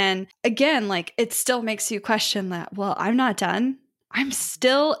succeed. And again, like it still makes you question that, well, I'm not done. I'm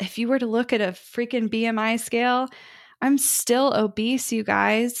still, if you were to look at a freaking BMI scale, I'm still obese, you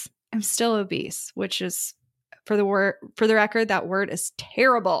guys. I'm still obese, which is for the record, that word is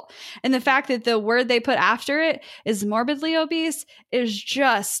terrible. And the fact that the word they put after it is morbidly obese is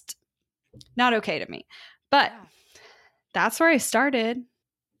just not okay to me. But that's where I started.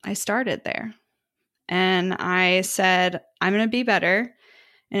 I started there. And I said, I'm going to be better.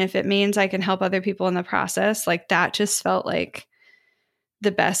 And if it means I can help other people in the process, like that just felt like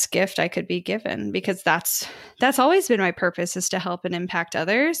the best gift I could be given, because that's always been my purpose, is to help and impact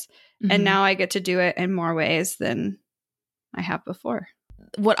others. Mm-hmm. And now I get to do it in more ways than I have before.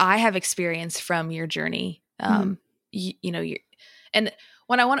 What I have experienced from your journey, and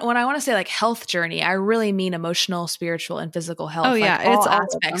when I want to say like health journey, I really mean emotional, spiritual, and physical health. Oh yeah, like all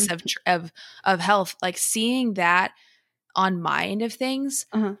aspects of health. Like seeing that on my end of things,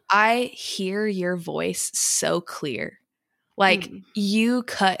 I hear your voice so clear. Like you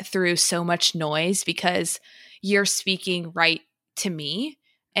cut through so much noise because you're speaking right to me,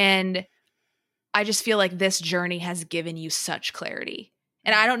 and I just feel like this journey has given you such clarity.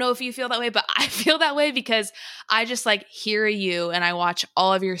 And I don't know if you feel that way, but I feel that way because I just like hear you and I watch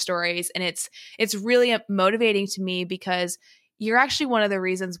all of your stories, and it's really motivating to me because you're actually one of the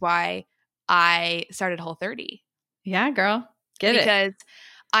reasons why I started Whole30. Yeah, girl. Get it. Because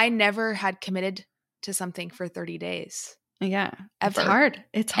I never had committed to something for 30 days. Yeah. Ever. It's hard.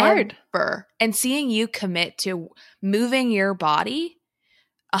 It's hard. Ever. And seeing you commit to moving your body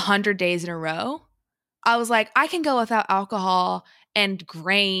 100 days in a row, I was like, I can go without alcohol and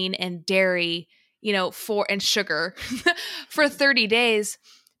grain and dairy, and sugar for 30 days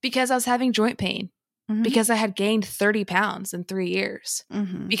because I was having joint pain, because I had gained 30 pounds in 3 years,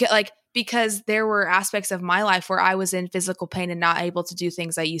 because there were aspects of my life where I was in physical pain and not able to do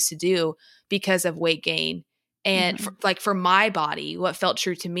things I used to do because of weight gain. And for my body, what felt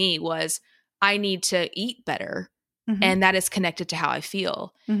true to me was I need to eat better, and that is connected to how I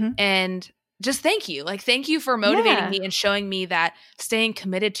feel. And just thank you. Like, thank you for motivating me and showing me that staying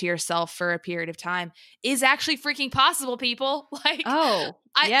committed to yourself for a period of time is actually freaking possible, people. Like, yes.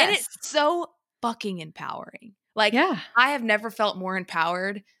 And it's so fucking empowering. Like, I have never felt more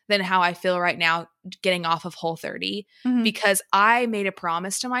empowered than how I feel right now getting off of Whole30, because I made a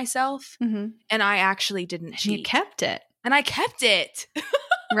promise to myself and I actually didn't cheat. You kept it. And I kept it.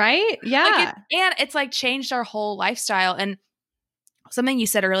 Right? Yeah. And it's like changed our whole lifestyle. And something you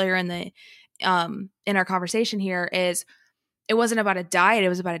said earlier in our conversation here is it wasn't about a diet, it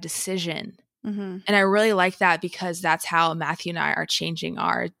was about a decision. And I really like that because that's how Matthew and I are changing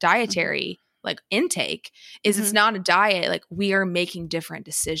our dietary like intake is it's not a diet. Like we are making different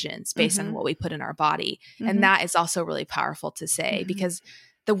decisions based on what we put in our body. And that is also really powerful to say because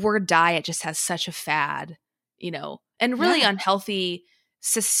the word diet just has such a fad, and really unhealthy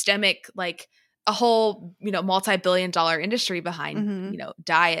systemic, like a whole, multi-billion-dollar industry behind,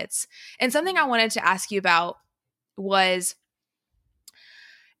 diets. And something I wanted to ask you about was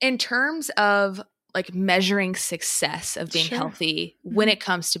in terms of like measuring success of being healthy when it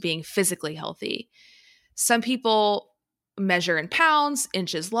comes to being physically healthy. Some people measure in pounds,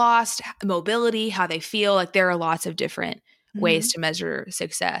 inches lost, mobility, how they feel. Like there are lots of different ways to measure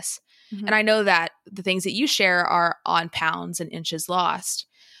success. And I know that the things that you share are on pounds and inches lost.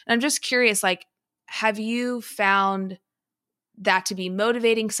 And I'm just curious, like, have you found that to be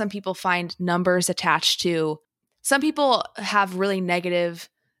motivating? Some people find numbers attached to, some people have really negative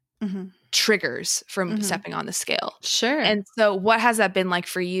triggers from stepping on the scale. Sure. And so what has that been like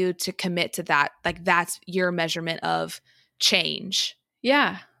for you to commit to that? Like that's your measurement of change.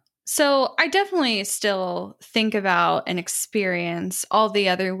 Yeah. So I definitely still think about and experience all the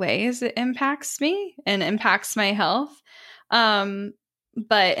other ways it impacts me and impacts my health.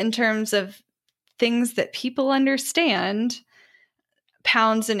 But in terms of things that people understand,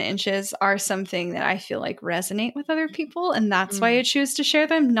 pounds and inches are something that I feel like resonate with other people. And that's why I choose to share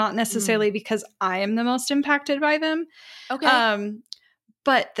them, not necessarily because I am the most impacted by them. Okay.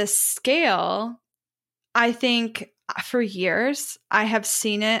 But the scale, I think for years, I have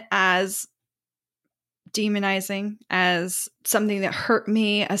seen it as demonizing, as something that hurt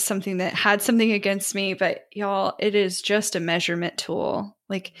me, as something that had something against me. But y'all, it is just a measurement tool.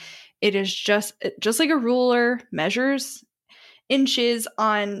 Like it is just like a ruler measures inches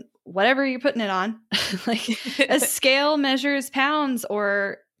on whatever you're putting it on. Like a scale measures pounds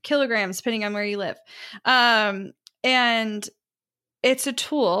or kilograms, depending on where you live. And it's a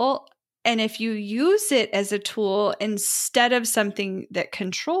tool. And if you use it as a tool instead of something that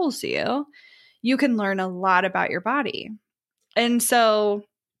controls you, you can learn a lot about your body. And so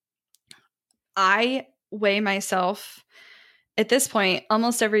I weigh myself at this point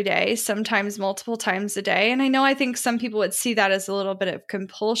almost every day, sometimes multiple times a day. And I think some people would see that as a little bit of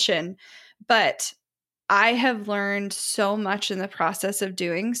compulsion, but I have learned so much in the process of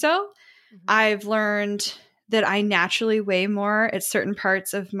doing so. I've learned that I naturally weigh more at certain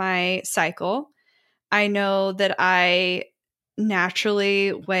parts of my cycle. I know that I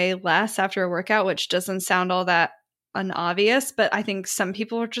naturally weigh less after a workout, which doesn't sound all that unobvious, but I think some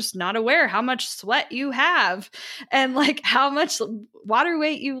people are just not aware how much sweat you have and like how much water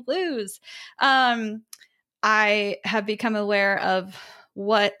weight you lose. I have become aware of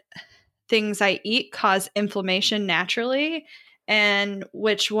what things I eat cause inflammation naturally and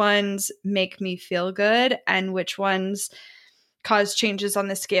which ones make me feel good and which ones cause changes on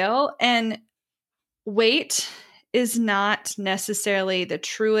the scale. And weight is not necessarily the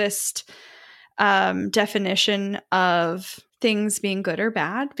truest definition of things being good or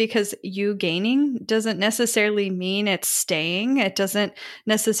bad, because you gaining doesn't necessarily mean it's staying. It doesn't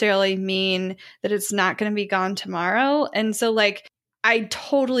necessarily mean that it's not going to be gone tomorrow. And so like, I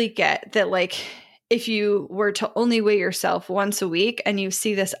totally get that. Like, if you were to only weigh yourself once a week and you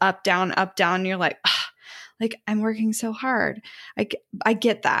see this up, down, you're like, like I'm working so hard. I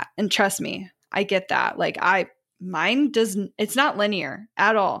get that. And trust me, I get that. Like mine doesn't, it's not linear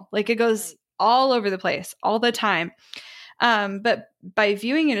at all. Like it goes all over the place all the time. But by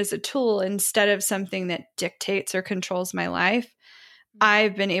viewing it as a tool instead of something that dictates or controls my life,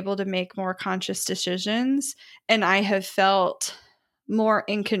 I've been able to make more conscious decisions, and I have felt more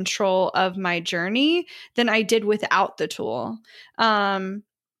in control of my journey than I did without the tool.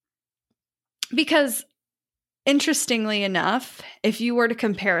 Because interestingly enough, if you were to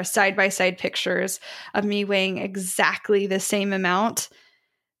compare side-by-side pictures of me weighing exactly the same amount,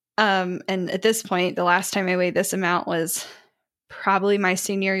 and at this point, the last time I weighed this amount was probably my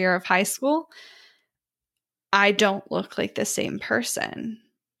senior year of high school, I don't look like the same person.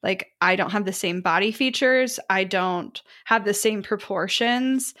 Like I don't have the same body features. I don't have the same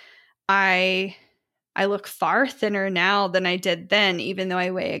proportions. I look far thinner now than I did then, even though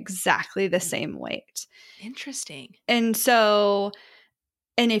I weigh exactly the same weight. Interesting. And so,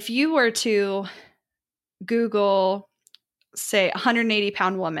 and if you were to Google, say,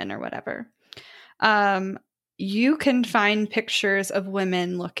 180-pound woman or whatever, you can find pictures of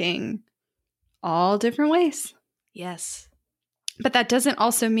women looking all different ways. Yes. But that doesn't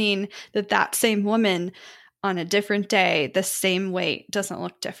also mean that that same woman on a different day, the same weight, doesn't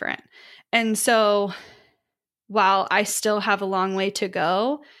look different. And so while I still have a long way to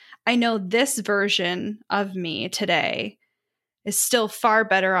go, I know this version of me today is still far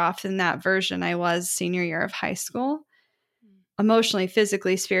better off than that version I was senior year of high school. Emotionally,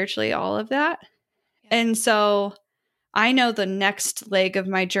 physically, spiritually, all of that. Yeah. And so I know the next leg of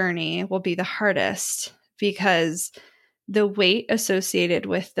my journey will be the hardest, because the weight associated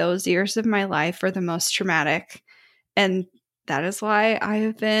with those years of my life are the most traumatic. And that is why I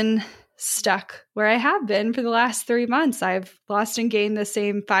have been stuck where I have been for the last 3 months. I've lost and gained the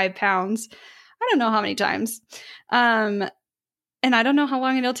same 5 pounds. I don't know how many times. And I don't know how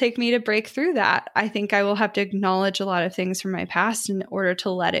long it'll take me to break through that. I think I will have to acknowledge a lot of things from my past in order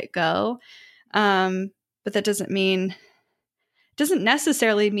to let it go. But that doesn't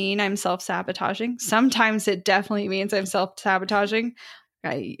necessarily mean I'm self-sabotaging. Sometimes it definitely means I'm self-sabotaging.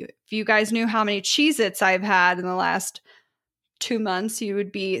 If you guys knew how many Cheez-Its I've had in the last 2 months, you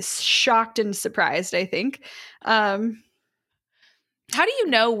would be shocked and surprised, I think. How do you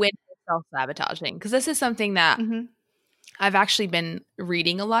know when you're self-sabotaging? Because this is something that Mm-hmm. I've actually been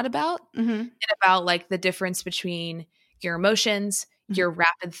reading a lot about, Mm-hmm. and about like the difference between your emotions, Mhm. your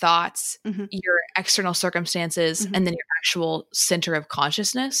rapid thoughts, Mhm. your external circumstances, Mhm. and then your actual center of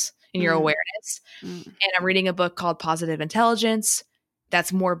consciousness and your Mm. awareness. Mm. And I'm reading a book called Positive Intelligence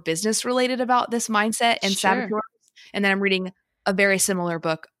that's more business related about this mindset and Sure. saboteurs. And then I'm reading a very similar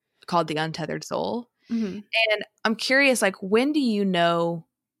book called The Untethered Soul. Mm-hmm. And I'm curious, like, when do you know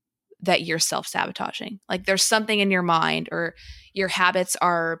that you're self-sabotaging? Like there's something in your mind or your habits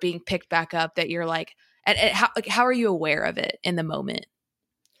are being picked back up that you're like, and how are you aware of it in the moment?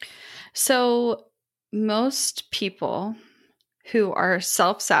 So most people who are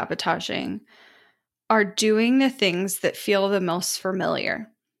self-sabotaging are doing the things that feel the most familiar.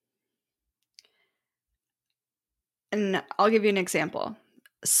 And I'll give you an example.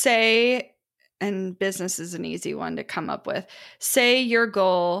 Say, and business is an easy one to come up with. Say your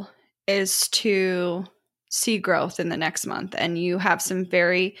goal is to see growth in the next month, and you have some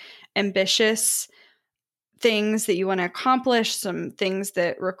very ambitious things that you want to accomplish, some things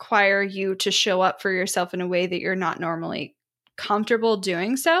that require you to show up for yourself in a way that you're not normally comfortable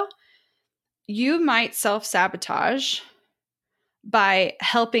doing so. You might self-sabotage by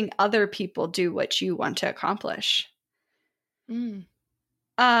helping other people do what you want to accomplish. Mm.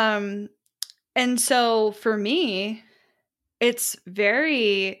 And so for me, it's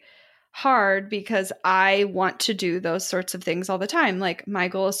very hard because I want to do those sorts of things all the time. Like my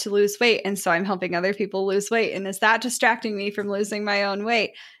goal is to lose weight. And so I'm helping other people lose weight. And is that distracting me from losing my own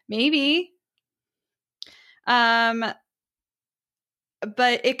weight? Maybe. But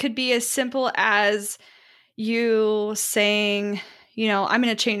it could be as simple as you saying, I'm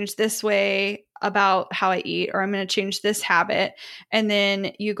going to change this way about how I eat, or I'm going to change this habit. And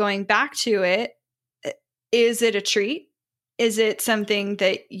then you going back to it. Is it a treat? Is it something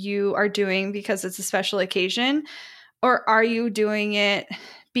that you are doing because it's a special occasion? Or are you doing it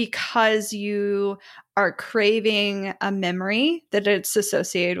because you are craving a memory that it's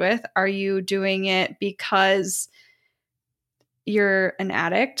associated with? Are you doing it because you're an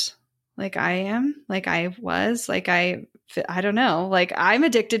addict like I am, like I was, like I don't know, like I'm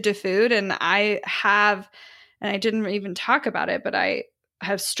addicted to food, and I didn't even talk about it, but I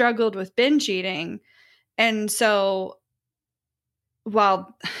have struggled with binge eating. And so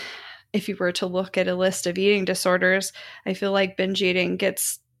while if you were to look at a list of eating disorders, I feel like binge eating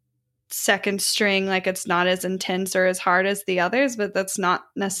gets second string, like it's not as intense or as hard as the others, but that's not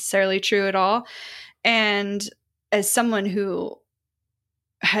necessarily true at all. And as someone who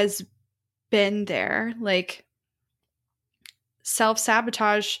has been there, like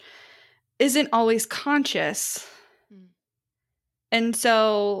self-sabotage isn't always conscious. Mm. And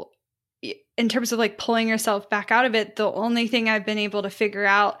so in terms of like pulling yourself back out of it, the only thing I've been able to figure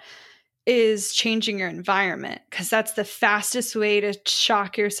out is changing your environment, because that's the fastest way to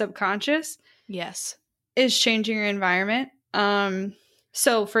shock your subconscious. Yes. Is changing your environment.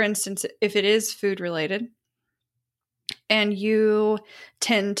 So for instance, if it is food related and you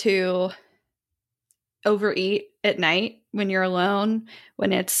tend to overeat at night when you're alone,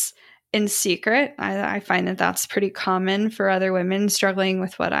 when it's in secret, I find that that's pretty common for other women struggling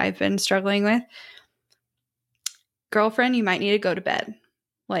with what I've been struggling with. Girlfriend, you might need to go to bed.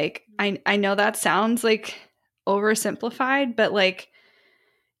 Like, I know that sounds like oversimplified, but like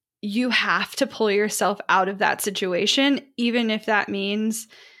you have to pull yourself out of that situation, even if that means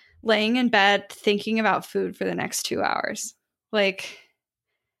laying in bed thinking about food for the next 2 hours. Like,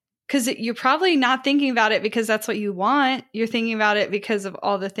 because you're probably not thinking about it because that's what you want. You're thinking about it because of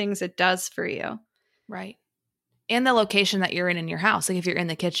all the things it does for you. Right. And the location that you're in your house. Like if you're in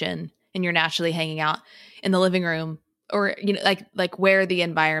the kitchen and you're naturally hanging out in the living room, or like where the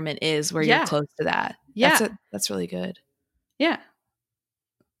environment is, where you're close to that. Yeah. That's really good. Yeah.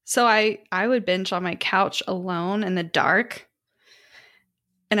 So I would binge on my couch alone in the dark,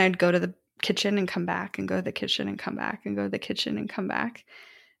 and I'd go to the kitchen and come back, and go to the kitchen and come back, and go to the kitchen and come back.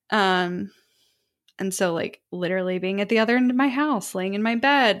 And so like literally being at the other end of my house, laying in my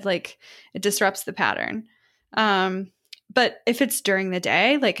bed, like it disrupts the pattern. But if it's during the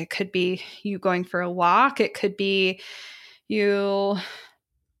day, like it could be you going for a walk, it could be you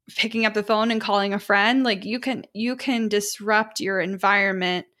picking up the phone and calling a friend. Like you can disrupt your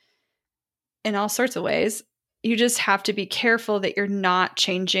environment in all sorts of ways. You just have to be careful that you're not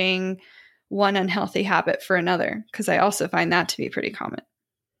changing one unhealthy habit for another, because I also find that to be pretty common.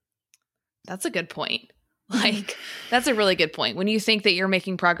 That's a good point. Like, that's a really good point. When you think that you're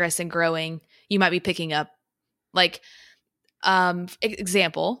making progress and growing, you might be picking up, like,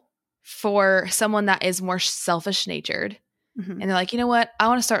 example, for someone that is more selfish natured, Mhm. and they're like, you know what? I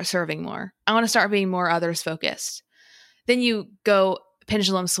want to start serving more. I want to start being more others focused. Then you go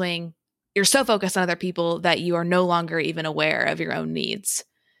pendulum swing. You're so focused on other people that you are no longer even aware of your own needs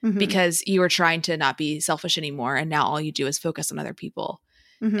Mhm. because you are trying to not be selfish anymore. And now all you do is focus on other people.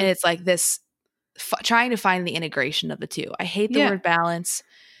 And Mhm. it's like this trying to find the integration of the two. I hate the Yeah. word balance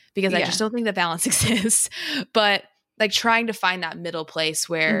because I just Yeah. don't think that balance exists. But like trying to find that middle place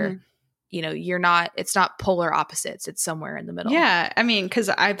where, Mhm. it's not polar opposites. It's somewhere in the middle. Yeah. I mean, because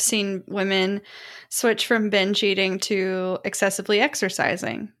I've seen women switch from binge eating to excessively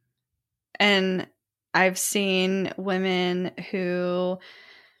exercising. And I've seen women who,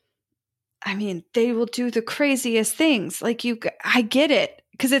 I mean, they will do the craziest things. Like I get it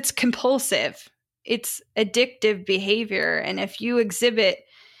because it's compulsive. It's addictive behavior. And if you exhibit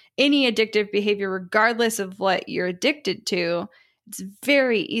any addictive behavior, regardless of what you're addicted to, it's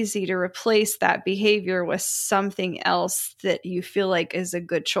very easy to replace that behavior with something else that you feel like is a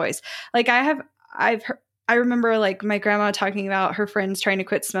good choice. Like I remember like my grandma talking about her friends trying to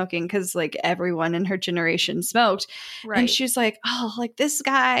quit smoking because like everyone in her generation smoked. And Right. she's like, oh, like this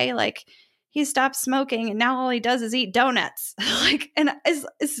guy, like he stopped smoking and now all he does is eat donuts. Like, and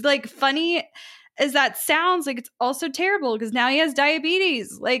it's like funny as that sounds, like it's also terrible because now he has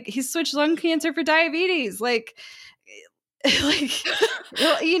diabetes. Like he switched lung cancer for diabetes. Like like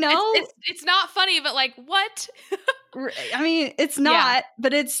It's not funny, but like what? I mean, it's Yeah. not,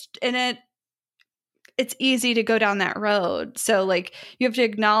 but it's easy to go down that road. So like you have to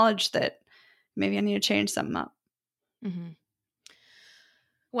acknowledge that maybe I need to change something up. Mm-hmm.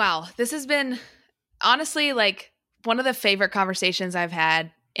 Wow. This has been honestly like one of the favorite conversations I've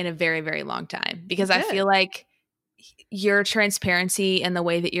had in a very, very long time because I feel Good. like your transparency and the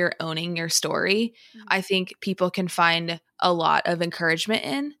way that you're owning your story, I think people can find a lot of encouragement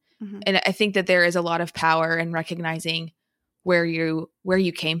in. Mm-hmm. And I think that there is a lot of power in recognizing where you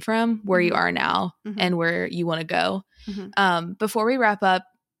came from, where you Mm-hmm. are now, Mm-hmm. and where you want to go. Mm-hmm. Before we wrap up,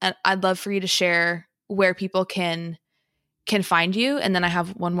 I'd love for you to share where people can find you, and then I have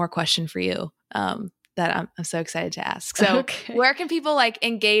one more question for you that I'm so excited to ask. So, Okay. where can people like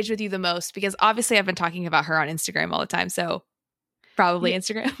engage with you the most? Because obviously, I've been talking about her on Instagram all the time, so probably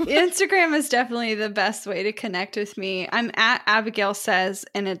Instagram. Instagram is definitely the best way to connect with me. I'm at Abigail Says,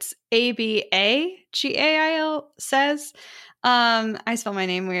 and it's ABAGAIL Says. I spell my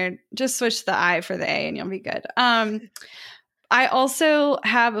name weird. Just switch the I for the A, and you'll be good. I also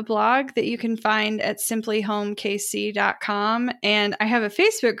have a blog that you can find at simplyhomekc.com. And I have a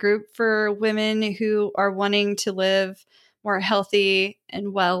Facebook group for women who are wanting to live more healthy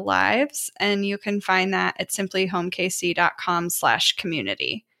and well lives. And you can find that at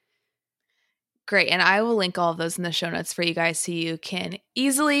simplyhomekc.com/community. Great. And I will link all of those in the show notes for you guys so you can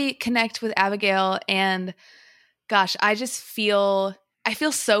easily connect with Abigail. And gosh, I feel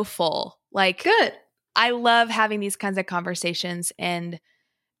so full. Like, Good. I love having these kinds of conversations, and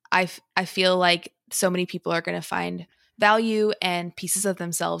I feel like so many people are going to find value and pieces of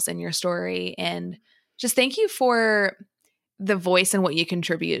themselves in your story. And just thank you for the voice and what you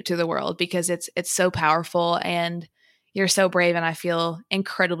contribute to the world, because it's so powerful and you're so brave. And I feel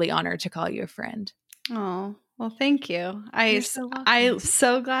incredibly honored to call you a friend. Oh, well, thank you. You're so welcome. I'm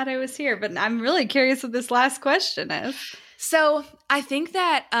so glad I was here, but I'm really curious what this last question is. So I think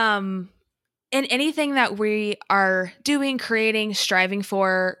that in anything that we are doing, creating, striving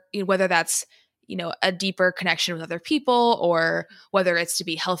for, whether that's, a deeper connection with other people, or whether it's to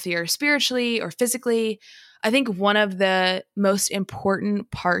be healthier spiritually or physically, I think one of the most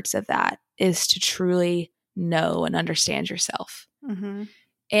important parts of that is to truly know and understand yourself. Mm-hmm.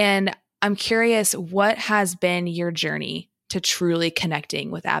 And I'm curious, what has been your journey to truly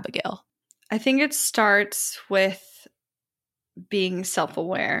connecting with Abigail? I think it starts with being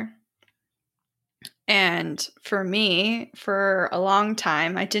self-aware. And for me, for a long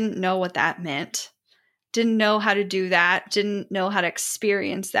time, I didn't know what that meant. Didn't know how to do that. Didn't know how to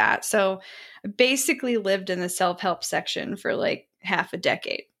experience that. So I basically lived in the self-help section for like half a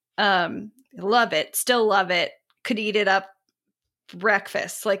decade. Love it. Still love it. Could eat it up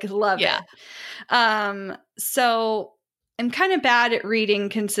breakfast. Like love it. So I'm kind of bad at reading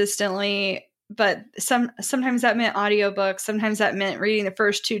consistently, but sometimes that meant audiobooks. Sometimes that meant reading the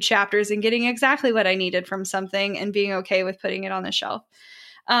first 2 chapters and getting exactly what I needed from something and being okay with putting it on the shelf.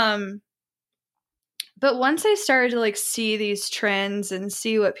 But once I started to like see these trends and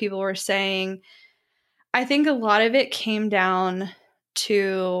see what people were saying, I think a lot of it came down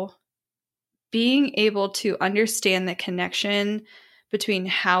to being able to understand the connection between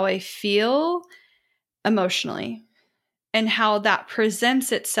how I feel emotionally and how that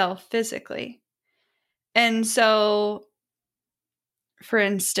presents itself physically. And so for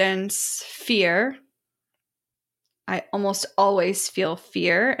instance, fear. I almost always feel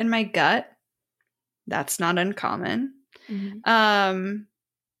fear in my gut. That's not uncommon. Mm-hmm.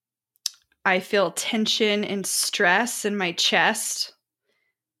 I feel tension and stress in my chest.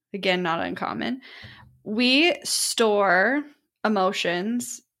 Again, not uncommon. We store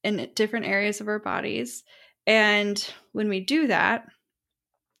emotions in different areas of our bodies. And when we do that,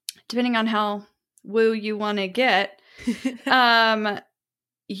 depending on how woo you want to get,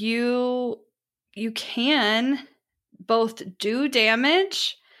 you can both do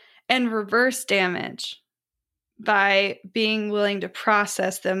damage and reverse damage by being willing to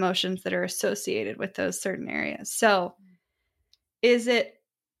process the emotions that are associated with those certain areas. So, is it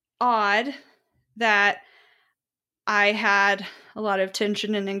odd that I had a lot of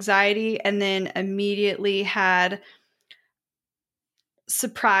tension and anxiety and then immediately had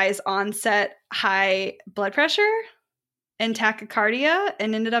surprise onset high blood pressure and tachycardia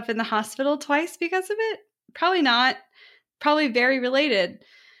and ended up in the hospital twice because of it? Probably not. Probably very related.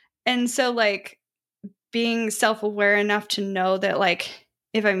 And so, like, being self-aware enough to know that, like,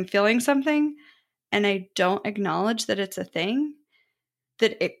 if I'm feeling something and I don't acknowledge that it's a thing,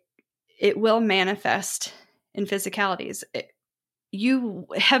 that it will manifest in physicalities. You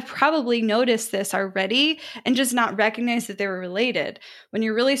have probably noticed this already and just not recognized that they were related. When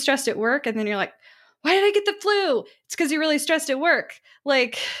you're really stressed at work and then you're like, why did I get the flu? It's because you're really stressed at work.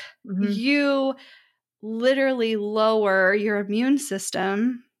 Like, you literally lower your immune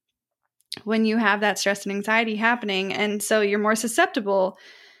system when you have that stress and anxiety happening. And so you're more susceptible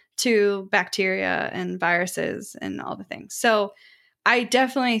to bacteria and viruses and all the things. So I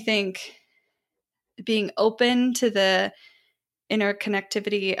definitely think being open to the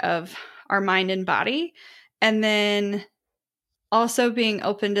interconnectivity of our mind and body, and then also being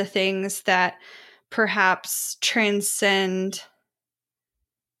open to things that perhaps transcend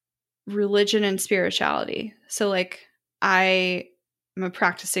religion and spirituality. So, like, I am a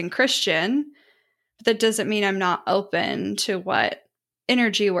practicing Christian, but that doesn't mean I'm not open to what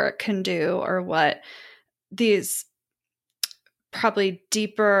energy work can do or what these probably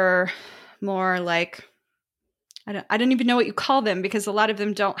deeper, more like, I don't even know what you call them, because a lot of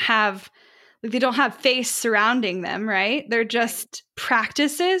them don't have, like, they don't have face surrounding them, right? They're just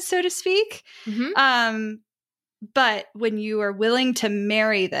practices, so to speak. Mm-hmm. But when you are willing to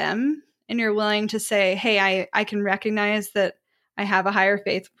marry them and you're willing to say, hey, I can recognize that I have a higher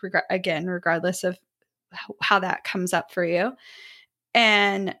faith, again, regardless of how that comes up for you,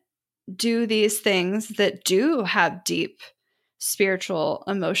 and do these things that do have deep spiritual,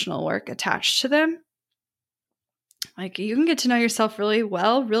 emotional work attached to them, like, you can get to know yourself really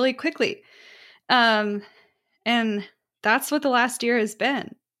well, really quickly. And that's what the last year has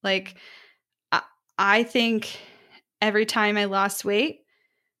been. Like, I think every time I lost weight,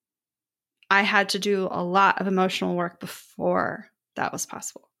 I had to do a lot of emotional work before that was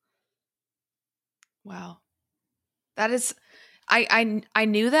possible. Wow. That is, I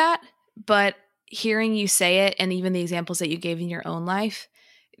knew that, but hearing you say it and even the examples that you gave in your own life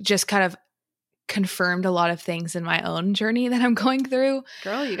just kind of confirmed a lot of things in my own journey that I'm going through.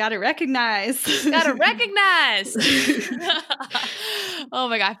 Girl, you got to recognize. Gotta recognize. Oh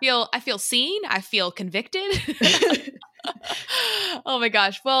my God. I feel seen. I feel convicted. Oh my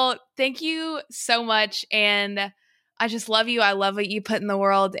gosh. Well, thank you so much. And I just love you. I love what you put in the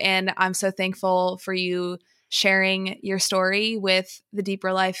world. And I'm so thankful for you sharing your story with the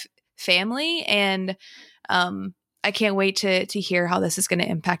Deeper Life family. And I can't wait to hear how this is going to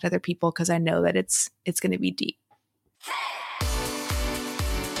impact other people, because I know that it's going to be deep.